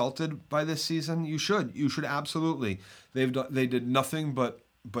 insulted by this season, you should absolutely. They did nothing but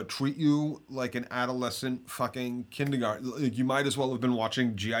treat you like an adolescent fucking kindergarten. Like, you might as well have been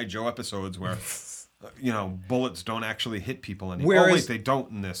watching G.I. Joe episodes where bullets don't actually hit people anymore. Whereas, they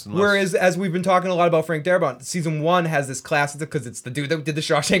don't in this. Whereas, as we've been talking a lot about Frank Darabont, season 1 has this class because it's the dude that did the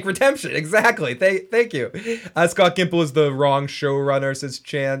Shawshank Redemption. Exactly. Thank you. Scott Gimple is the wrong showrunner, says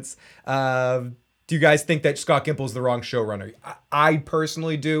Chance. Do you guys think that Scott Gimple is the wrong showrunner? I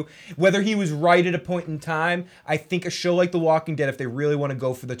personally do. Whether he was right at a point in time, I think a show like The Walking Dead, if they really want to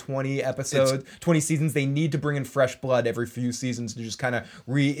go for the 20 episodes, 20 seasons, they need to bring in fresh blood every few seasons to just kind of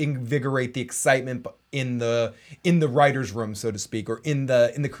reinvigorate the excitement in the writer's room, so to speak, or in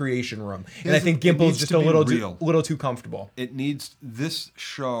the creation room. And I think Gimple's just a little too comfortable. This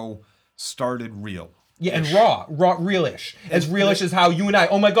show started real. Yeah, and raw, realish. As realish as how you and I,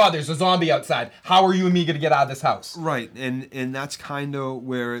 oh my God, there's a zombie outside. How are you and me going to get out of this house? Right, and that's kind of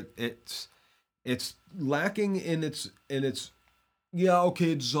where it's lacking in its. Yeah,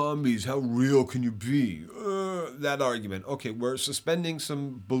 okay, it's zombies. How real can you be? That argument. Okay, we're suspending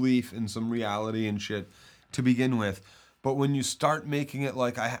some belief in some reality and shit to begin with. But when you start making it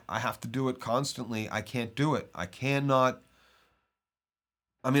like I have to do it constantly, I can't do it. I cannot.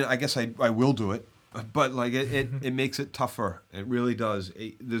 I mean, I guess I will do it. But like it makes it tougher. It really does.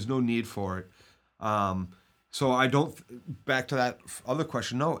 There's no need for it. So I don't. Back to that other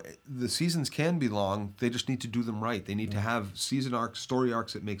question. No, the seasons can be long. They just need to do them right. They need to have season arcs, story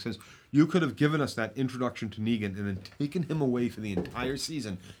arcs that make sense. You could have given us that introduction to Negan and then taken him away for the entire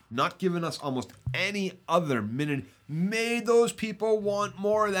season, not given us almost any other minute. Made those people want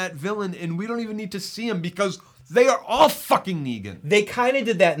more of that villain, and we don't even need to see him because they are all fucking Negan. They kind of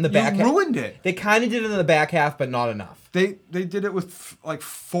did that in the back half. You ruined it. They kind of did it in the back half, but not enough. They did it with like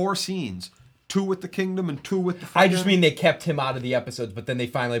 4 scenes. 2 with the Kingdom and 2 with the. I just mean they kept him out of the episodes, but then they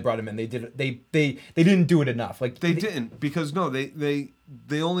finally brought him in. They did. They didn't do it enough. Like they didn't because no, they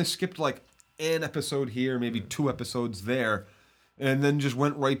only skipped like an episode here, maybe 2 episodes there, and then just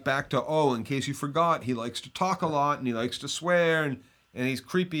went right back to in case you forgot, he likes to talk a lot and he likes to swear and he's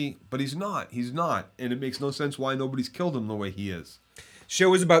creepy, but he's not, and it makes no sense why nobody's killed him the way he is.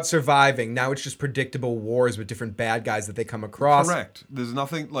 Show is about surviving. Now it's just predictable wars with different bad guys that they come across. Correct. There's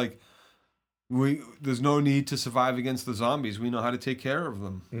nothing like. There's no need to survive against the zombies. We know how to take care of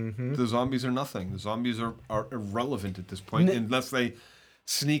them. Mm-hmm. The zombies are nothing. The zombies are irrelevant at this point unless they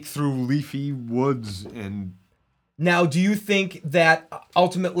sneak through leafy woods and. Now, do you think that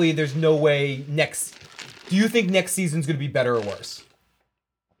ultimately there's no way do you think next season's going to be better or worse?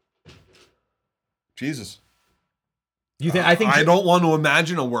 Jesus. You think? I don't want to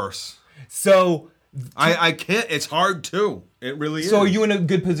imagine a worse. So. I can't. It's hard too. It really is. So are you in a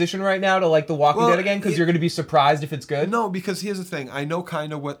good position right now to like The Walking Dead again? Because you're going to be surprised if it's good? No, because here's the thing. I know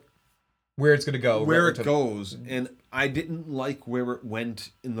kind of where it's going to go. Where it goes. And I didn't like where it went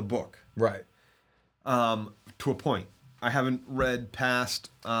in the book. Right. To a point. I haven't read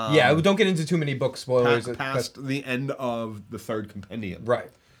past... don't get into too many book spoilers. Past the end of the 3rd compendium.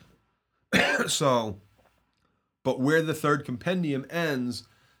 Right. So, but where the 3rd compendium ends,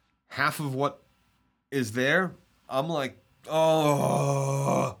 half of what is there, I'm like,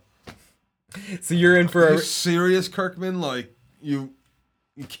 oh. So you're in for Are you serious, Kirkman? Like, you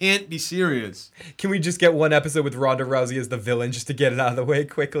can't be serious. Can we just get one episode with Ronda Rousey as the villain just to get it out of the way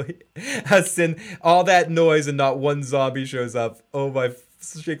quickly? All that noise and not one zombie shows up. Oh,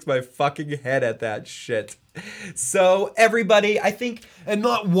 shakes my fucking head at that shit. So everybody, I think... And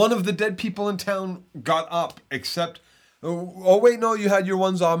not one of the dead people in town got up except... Oh, wait, no, you had your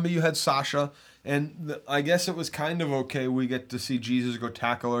one zombie, you had Sasha... And I guess it was kind of okay. We get to see Jesus go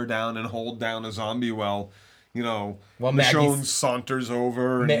tackle her down and hold down a zombie while Michonne saunters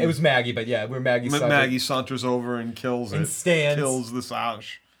over. It was Maggie, but yeah, Maggie saunters over and kills and stands. Kills the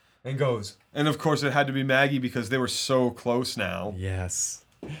Sash. And goes. And of course it had to be Maggie because they were so close now. Yes.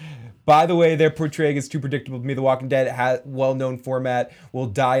 By the way, they're portraying as too predictable to me. The Walking Dead has well-known format, will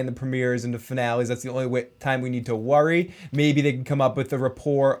die in the premieres and the finales. That's the only time we need to worry. Maybe they can come up with a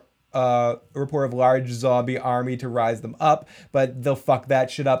rapport of large zombie army to rise them up, but they'll fuck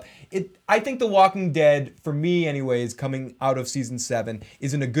that shit up. I think The Walking Dead, for me anyways, coming out of season 7,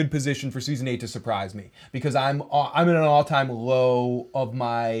 is in a good position for season 8 to surprise me because I'm in an all-time low of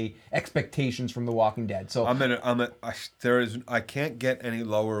my expectations from The Walking Dead. So I can't get any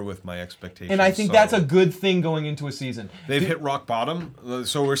lower with my expectations. And I think that's a good thing going into a season. They've hit rock bottom.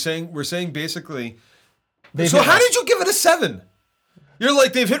 So we're saying basically. So how did you give it a 7? You're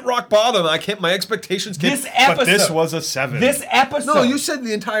like, they've hit rock bottom. My expectations can't. But this was a 7. This episode. No, you said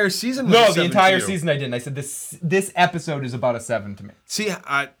the entire season was a 7. No, the entire season I didn't. I said this episode is about a 7 to me. See, you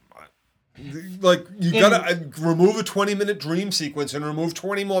gotta remove a 20-minute dream sequence and remove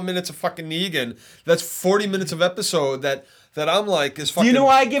 20 more minutes of fucking Negan. That's 40 minutes of episode that I'm like is fucking. Do you know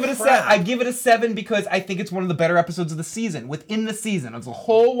why I give it a 7? I give it a 7 because I think it's one of the better episodes of the season. Within the season, of the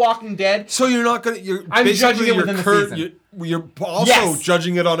whole Walking Dead. So you're not gonna. I'm judging it within the season. You're also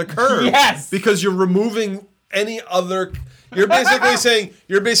judging it on a curve. Yes. Because you're removing any other. You're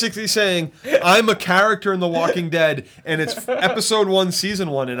basically saying I'm a character in The Walking Dead, and it's episode 1, season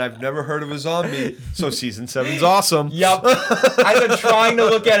 1, and I've never heard of a zombie, so season 7's awesome. Yep. I've been trying to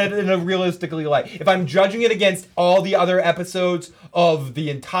look at it in a realistically light. If I'm judging it against all the other episodes of the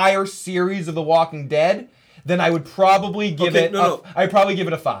entire series of The Walking Dead, then I would probably give it. I'd probably give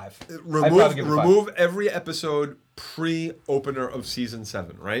it a 5. Remove every episode pre-opener of season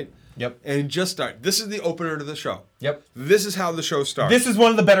 7, right? Yep. And just start. This is the opener to the show. Yep. This is how the show starts. This is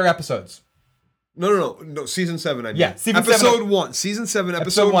one of the better episodes. No. Season 7, I mean. Yeah, episode 1. Season 7,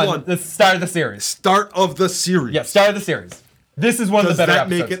 episode 1. The start of the series. Start of the series. Yeah, start of the series. This is one of the better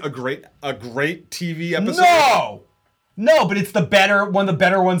episodes. Does that make it a great TV episode? No, but it's one of the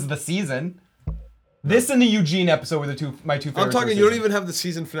better ones of the season. This and the Eugene episode were my two favorites. I'm talking, you don't even have the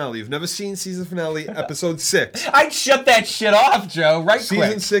season finale. You've never seen season finale, episode 6. I'd shut that shit off, Joe, quick.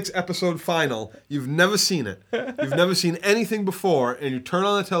 Season 6, episode final. You've never seen it. You've never seen anything before, and you turn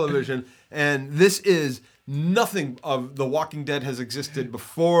on the television, and this is Nothing of The Walking Dead has existed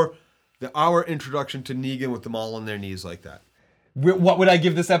before our introduction to Negan with them all on their knees like that. What would I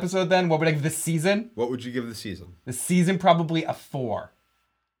give this episode then? What would I give this season? What would you give the season? The season probably a 4.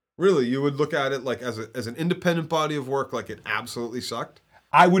 Really, you would look at it like as an independent body of work, like it absolutely sucked?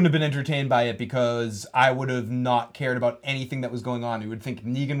 I wouldn't have been entertained by it because I would have not cared about anything that was going on. You would think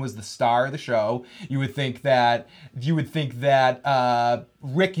Negan was the star of the show. You would think that Rick,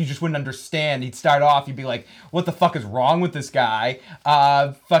 you just wouldn't understand. He'd start off, you'd be like, what the fuck is wrong with this guy?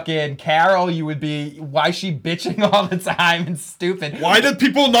 Fucking Carol, you would be, why is she bitching all the time and stupid? Why did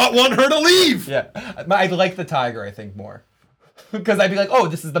people not want her to leave? Yeah. I like the tiger, I think, more. Because I'd be like, oh,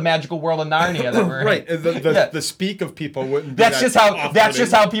 this is the magical world of Narnia that we're right. The speak of people wouldn't be that's just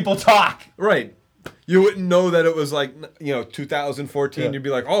how people talk. Right. You wouldn't know that it was like 2014. Yeah. You'd be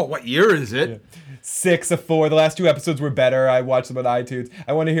like, oh, what year is it? Yeah. 6 of 4. The last 2 episodes were better. I watched them on iTunes.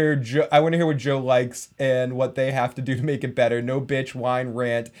 I want to hear what Joe likes and what they have to do to make it better. No bitch, whine,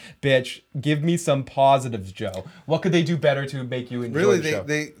 rant, bitch. Give me some positives, Joe. What could they do better to make you enjoy the show?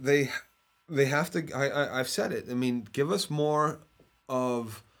 They have to. I've said it. I mean, give us more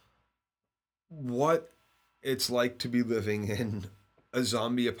of what it's like to be living in a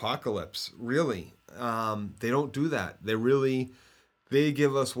zombie apocalypse. Really, they don't do that. They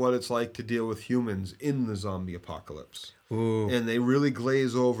give us what it's like to deal with humans in the zombie apocalypse. Ooh. And they really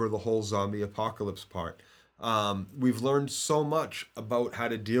glaze over the whole zombie apocalypse part. We've learned so much about how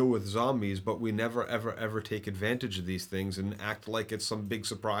to deal with zombies, but we never, ever, ever take advantage of these things and act like it's some big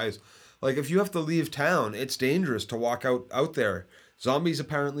surprise. Like, if you have to leave town, it's dangerous to walk out there. Zombies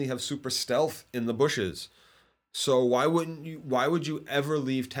apparently have super stealth in the bushes. So why would you ever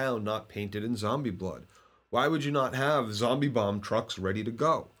leave town not painted in zombie blood? Why would you not have zombie bomb trucks ready to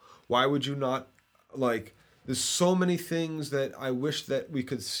go? Why would you not, there's so many things that I wish that we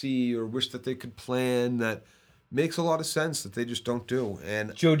could see or wish that they could plan that makes a lot of sense that they just don't do.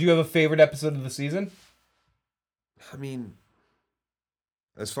 And Joe, do you have a favorite episode of the season? I mean,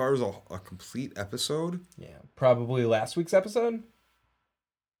 as far as a complete episode? Yeah, probably last week's episode.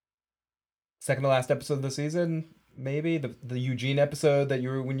 Second to last episode of the season, maybe. The Eugene episode that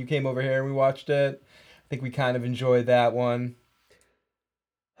when you came over here and we watched it. I think we kind of enjoyed that one.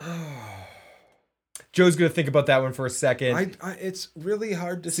 Joe's going to think about that one for a second. It's really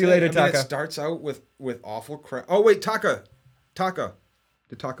hard to See you later, Taka. It starts out with awful crap. Oh, wait, Taka.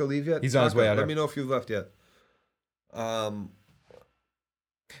 Did Taka leave yet? He's on his way out. Let me know if you've left yet.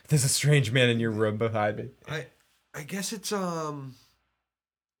 There's a strange man in your room behind me. I guess it's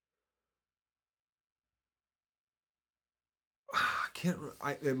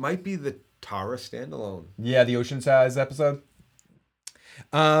it might be the Tara standalone. Yeah, the Oceanside episode.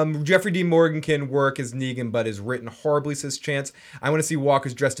 Jeffrey D. Morgan can work as Negan, but is written horribly, says Chance. I want to see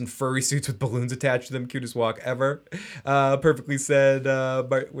walkers dressed in furry suits with balloons attached to them. Cutest walk ever. Perfectly said.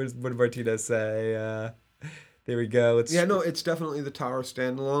 What did Martinez say? There we go. It's definitely the Tara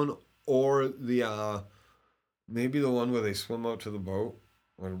standalone, or the maybe the one where they swim out to the boat.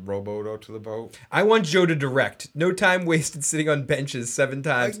 Or rowboat out to the boat. I want Joe to direct. No time wasted sitting on benches 7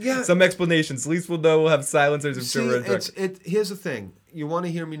 times. Yeah. Some explanations. At least we'll know we'll have silencers if Joe here's the thing. You want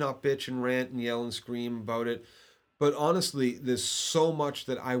to hear me not bitch and rant and yell and scream about it. But honestly, there's so much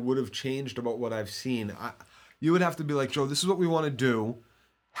that I would have changed about what I've seen. You would have to be like, Joe, this is what we want to do.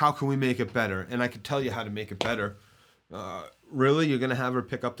 How can we make it better? And I could tell you how to make it better. Really? You're going to have her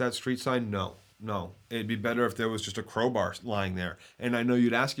pick up that street sign? No, it'd be better if there was just a crowbar lying there. And I know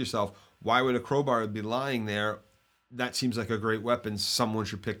you'd ask yourself, why would a crowbar be lying there? That seems like a great weapon. Someone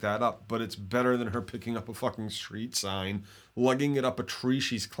should pick that up. But it's better than her picking up a fucking street sign, lugging it up a tree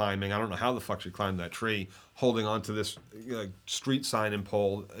she's climbing. I don't know how the fuck she climbed that tree, holding onto this street sign and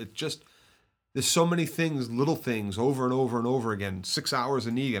pole. It just... There's so many things, little things, over and over and over again. 6 hours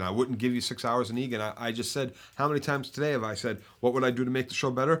in Negan. I wouldn't give you 6 hours in Negan. I just said, how many times today have I said, what would I do to make the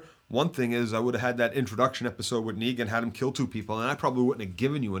show better? One thing is, I would have had that introduction episode with Negan, had him kill 2 people, and I probably wouldn't have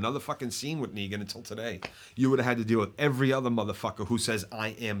given you another fucking scene with Negan until today. You would have had to deal with every other motherfucker who says,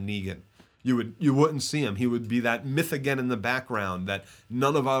 I am Negan. You wouldn't see him. He would be that myth again in the background that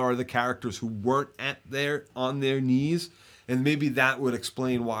none of our other characters who weren't on their knees. And maybe that would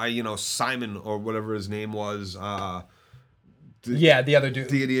explain why, Simon or whatever his name was. The other dude.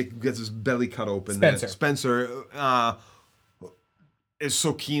 The idiot gets his belly cut open. Spencer is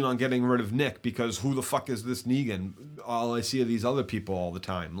so keen on getting rid of Nick because who the fuck is this Negan? All I see are these other people all the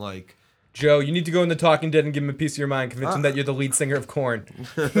time. Like, Joe, you need to go in the Talking Dead and give him a piece of your mind. Convince him that you're the lead singer of Korn.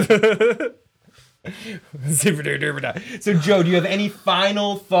 So, Joe, do you have any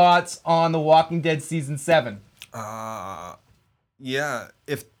final thoughts on The Walking Dead Season 7? Yeah,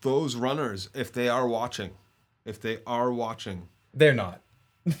 if those runners, if they are watching, if they are watching, They're not.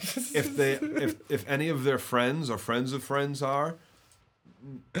 if any of their friends or friends of friends are,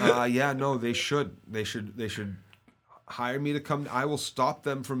 they should hire me to come. I will stop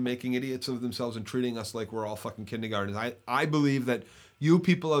them from making idiots of themselves and treating us like we're all fucking kindergartners. I believe that you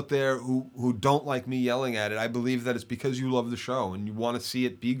people out there who don't like me yelling at it, I believe that it's because you love the show and you want to see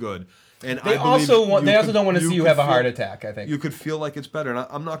it be good. And They also don't want to see you have a heart attack, I think. You could feel like it's better, and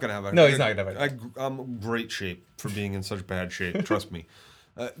I'm not going to have a heart attack. No, he's not going to have a heart I'm in great shape for being in such bad shape, trust me.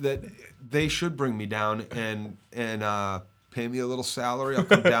 That they should bring me down and pay me a little salary. I'll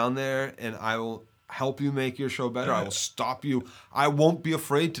come down there and I will help you make your show better. I will stop you. I won't be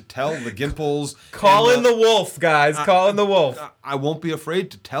afraid to tell the Gimples. Call in the wolf, guys. Call in the wolf. I won't be afraid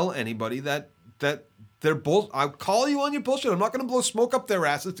to tell anybody that they're I'll call you on your bullshit. I'm not going to blow smoke up their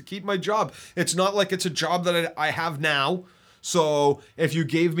asses to keep my job. It's not like it's a job that I have now. So if you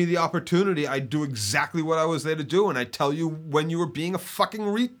gave me the opportunity, I'd do exactly what I was there to do. And I'd tell you when you were being a fucking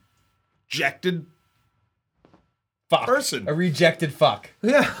rejected person. A rejected fuck.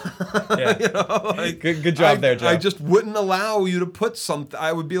 Yeah. Yeah. Good job there, Joe. I just wouldn't allow you to put something.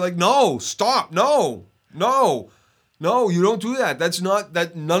 I would be like, no, stop. No, you don't do that. That's not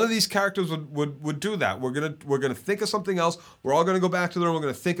that. None of these characters would do that. We're gonna think of something else. We're all gonna go back to the room. We're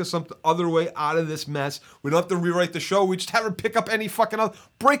gonna think of some other way out of this mess. We don't have to rewrite the show. We just have her pick up any fucking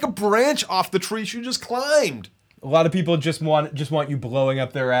break a branch off the tree she just climbed. A lot of people just want you blowing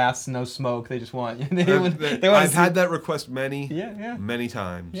up their ass, no smoke. They just want you. I've had that request many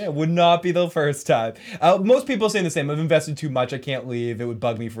times. Yeah, would not be the first time. Most people are saying the same. I've invested too much. I can't leave. It would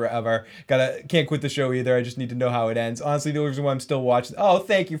bug me forever. Can't quit the show either. I just need to know how it ends. Honestly, the only reason why I'm still watching. Oh,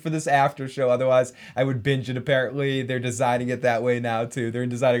 thank you for this after show. Otherwise, I would binge it. Apparently, they're designing it that way now too. They're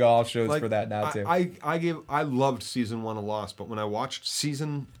designing all shows for that now too. I loved season 1 of Lost, but when I watched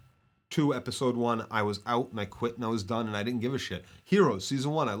season 2, episode 1, I was out and I quit and I was done and I didn't give a shit. Heroes,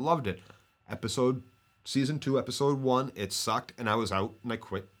 season 1, I loved it. Season 2, episode 1, it sucked and I was out and I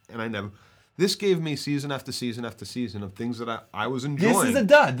quit and I never. This gave me season after season after season of things that I was enjoying. This is a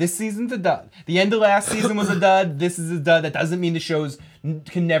dud. This season's a dud. The end of last season was a dud. This is a dud. That doesn't mean the shows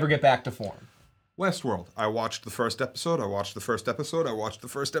can never get back to form. Westworld. I watched the first episode. I watched the first episode. I watched the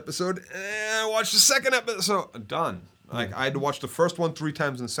first episode. And I watched the second episode. Done. Like I had to watch the first one 3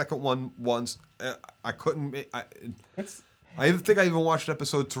 times and the second one once. I couldn't. I think I even watched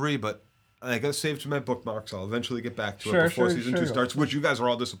episode 3, but I got saved to my bookmarks. I'll eventually get back to it before season 2 starts, which you guys are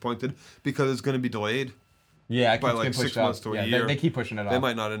all disappointed because it's going to be delayed. Yeah, by like 6 months to a year. They keep pushing it off. They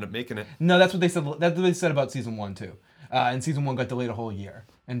might not end up making it. No, that's what they said. That's what they said about season 1 too. And season 1 got delayed a whole year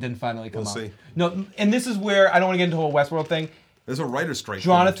and didn't finally come out. We'll see. No, and this is where I don't want to get into the whole Westworld thing. There's a writer's strike.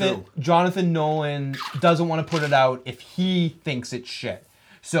 Jonathan Nolan doesn't want to put it out if he thinks it's shit.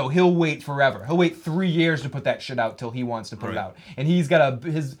 So he'll wait forever. He'll wait 3 years to put that shit out till he wants to put it out. And he's got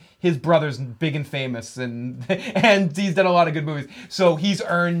his brother's big and famous and he's done a lot of good movies. So he's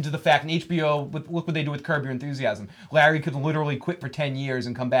earned the fact. And HBO, look what they do with Curb Your Enthusiasm. Larry could literally quit for 10 years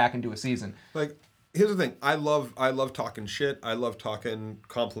and come back and do a season. Like, here's the thing. I love talking shit. I love talking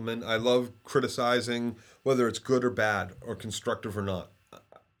compliment. I love criticizing, whether it's good or bad or constructive or not.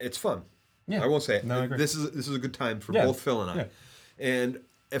 It's fun. Yeah. I won't say it. No, I agree. This is a good time for both Phil and I. Yeah. And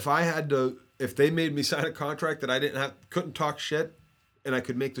if they made me sign a contract that I couldn't talk shit and I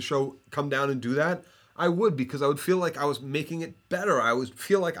could make the show come down and do that, I would, because I would feel like I was making it better. I would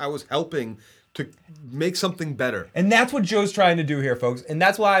feel like I was helping to make something better. And that's what Joe's trying to do here, folks. And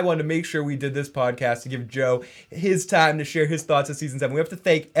that's why I wanted to make sure we did this podcast, to give Joe his time to share his thoughts of season 7. We have to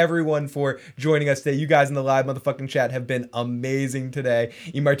thank everyone for joining us today. You guys in the live motherfucking chat have been amazing today.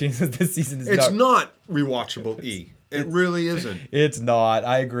 E. Martinez says this season is It's not rewatchable, E. It really isn't. It's not.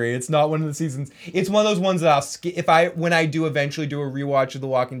 I agree. It's not one of the seasons. It's one of those ones that I'll skip. When I do eventually do a rewatch of The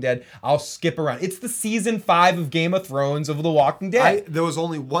Walking Dead, I'll skip around. It's the season 5 of Game of Thrones of The Walking Dead. There was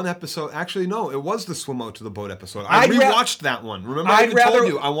only one episode. Actually, no, it was the swim out to the boat episode. I rewatched that one. Remember, I told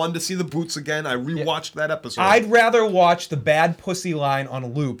you I wanted to see the boots again. I rewatched that episode. I'd rather watch the bad pussy line on a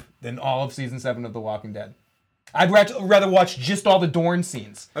loop than all of season 7 of The Walking Dead. I'd rather watch just all the Dorne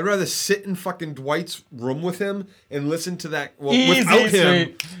scenes. I'd rather sit in fucking Dwight's room with him and listen to that. Well, Easy without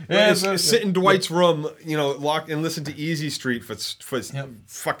Street. him, sit in Dwight's room, lock and listen to Easy Street for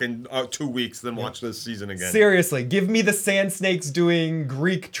fucking 2 weeks, then watch this season again. Seriously, give me the Sand Snakes doing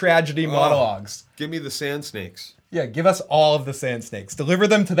Greek tragedy monologues. Give me the Sand Snakes. Yeah, give us all of the Sand Snakes. Deliver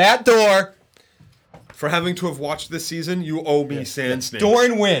them to that door. For having to have watched this season, you owe me Sand Snakes.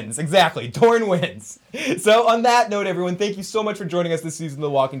 Dorne wins. Exactly. Dorne wins. So on that note, everyone, thank you so much for joining us this season of The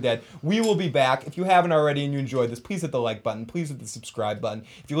Walking Dead. We will be back. If you haven't already and you enjoyed this, please hit the like button. Please hit the subscribe button.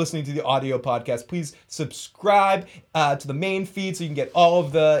 If you're listening to the audio podcast, please subscribe to the main feed so you can get all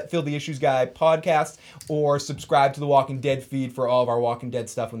of the Fill the Issues Guy podcasts, or subscribe to the Walking Dead feed for all of our Walking Dead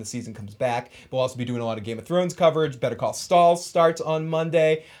stuff when the season comes back. We'll also be doing a lot of Game of Thrones coverage. Better Call Saul starts on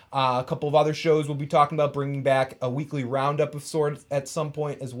Monday. A couple of other shows we'll be talking about, bringing back a weekly roundup of sorts at some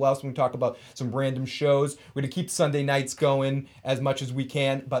point as well. So we can talk about some random shows. We're going to keep Sunday nights going as much as we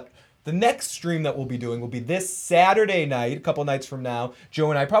can. But the next stream that we'll be doing will be this Saturday night, a couple nights from now. Joe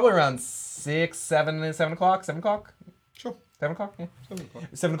and I, probably around 7 o'clock? Sure. 7 o'clock? Yeah. 7 o'clock.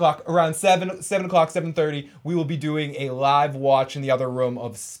 7 o'clock, around 7 o'clock, 7:30, we will be doing a live watch in the other room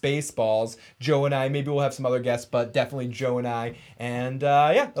of Spaceballs. Joe and I, maybe we'll have some other guests, but definitely Joe and I. And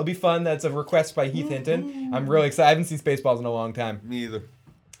yeah, it'll be fun. That's a request by Heath Hinton. I'm really excited. I haven't seen Spaceballs in a long time. Me either.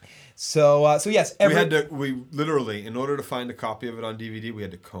 So yes, we literally, in order to find a copy of it on DVD, we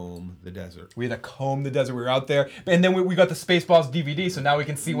had to comb the desert. We had to comb the desert. We were out there, and then we got the Spaceballs DVD, so now we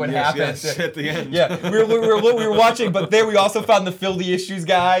can see what happens. Yes, at the end. Yeah, we were watching, but there we also found the Fill the Issues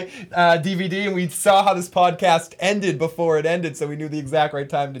Guy DVD, and we saw how this podcast ended before it ended, so we knew the exact right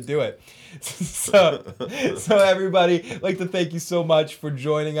time to do it. So everybody, I'd like to thank you so much for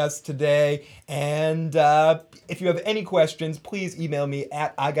joining us today. And if you have any questions, please email me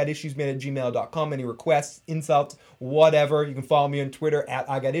at igotissuesman@gmail.com. Any requests, insults, whatever. You can follow me on Twitter at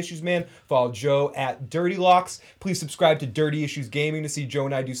igotissuesman. Follow Joe at DirtyLocks. Please subscribe to Dirty Issues Gaming to see Joe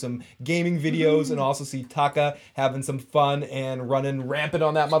and I do some gaming videos, and also see Taka having some fun and running rampant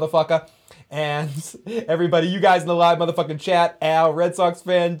on that motherfucker. And everybody, you guys in the live motherfucking chat, Al, Red Sox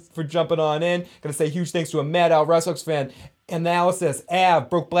fan, for jumping on in. Gonna say huge thanks to Ahmed, Al, Red Sox fan, Analysis, Av,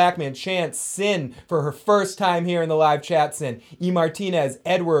 Broke Blackman, Chance, Sin, for her first time here in the live chat, Sin, E. Martinez,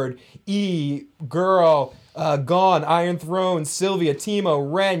 Edward, E. Girl, Gone, Iron Throne, Sylvia,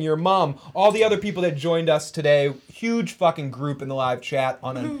 Timo, Ren, your mom, all the other people that joined us today. Huge fucking group in the live chat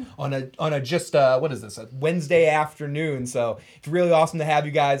on a just what is this, a Wednesday afternoon. So it's really awesome to have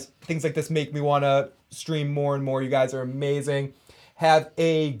you guys. Things like this make me want to stream more and more. You guys are amazing. Have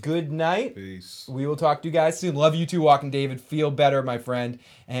a good night. Peace. We will talk to you guys soon. Love you too, Walking David. Feel better, my friend.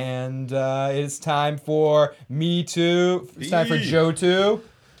 And it's time for me too. It's time for Joe too.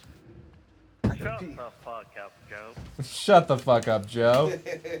 Shut the fuck up, Joe. Shut the fuck up, Joe.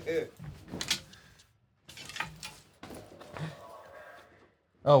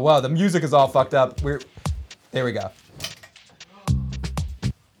 Oh wow, the music is all fucked up. There we go.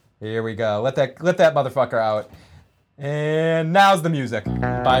 Here we go. Let that motherfucker out. And now's the music.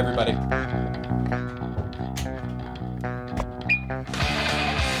 Bye, everybody.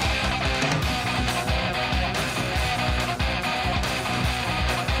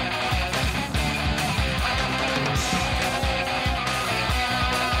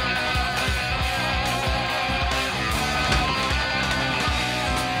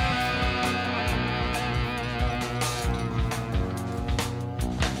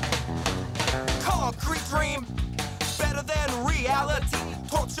 Concrete dream, better than reality.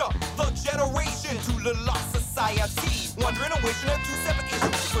 Torture the generation to the lost society. Wondering and wishing are two separate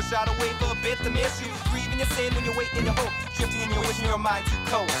issues. Push out away for a bit the miss you. Grieving your sin when you're waiting your hope. Drifting in your wish and your mind too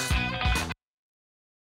cold.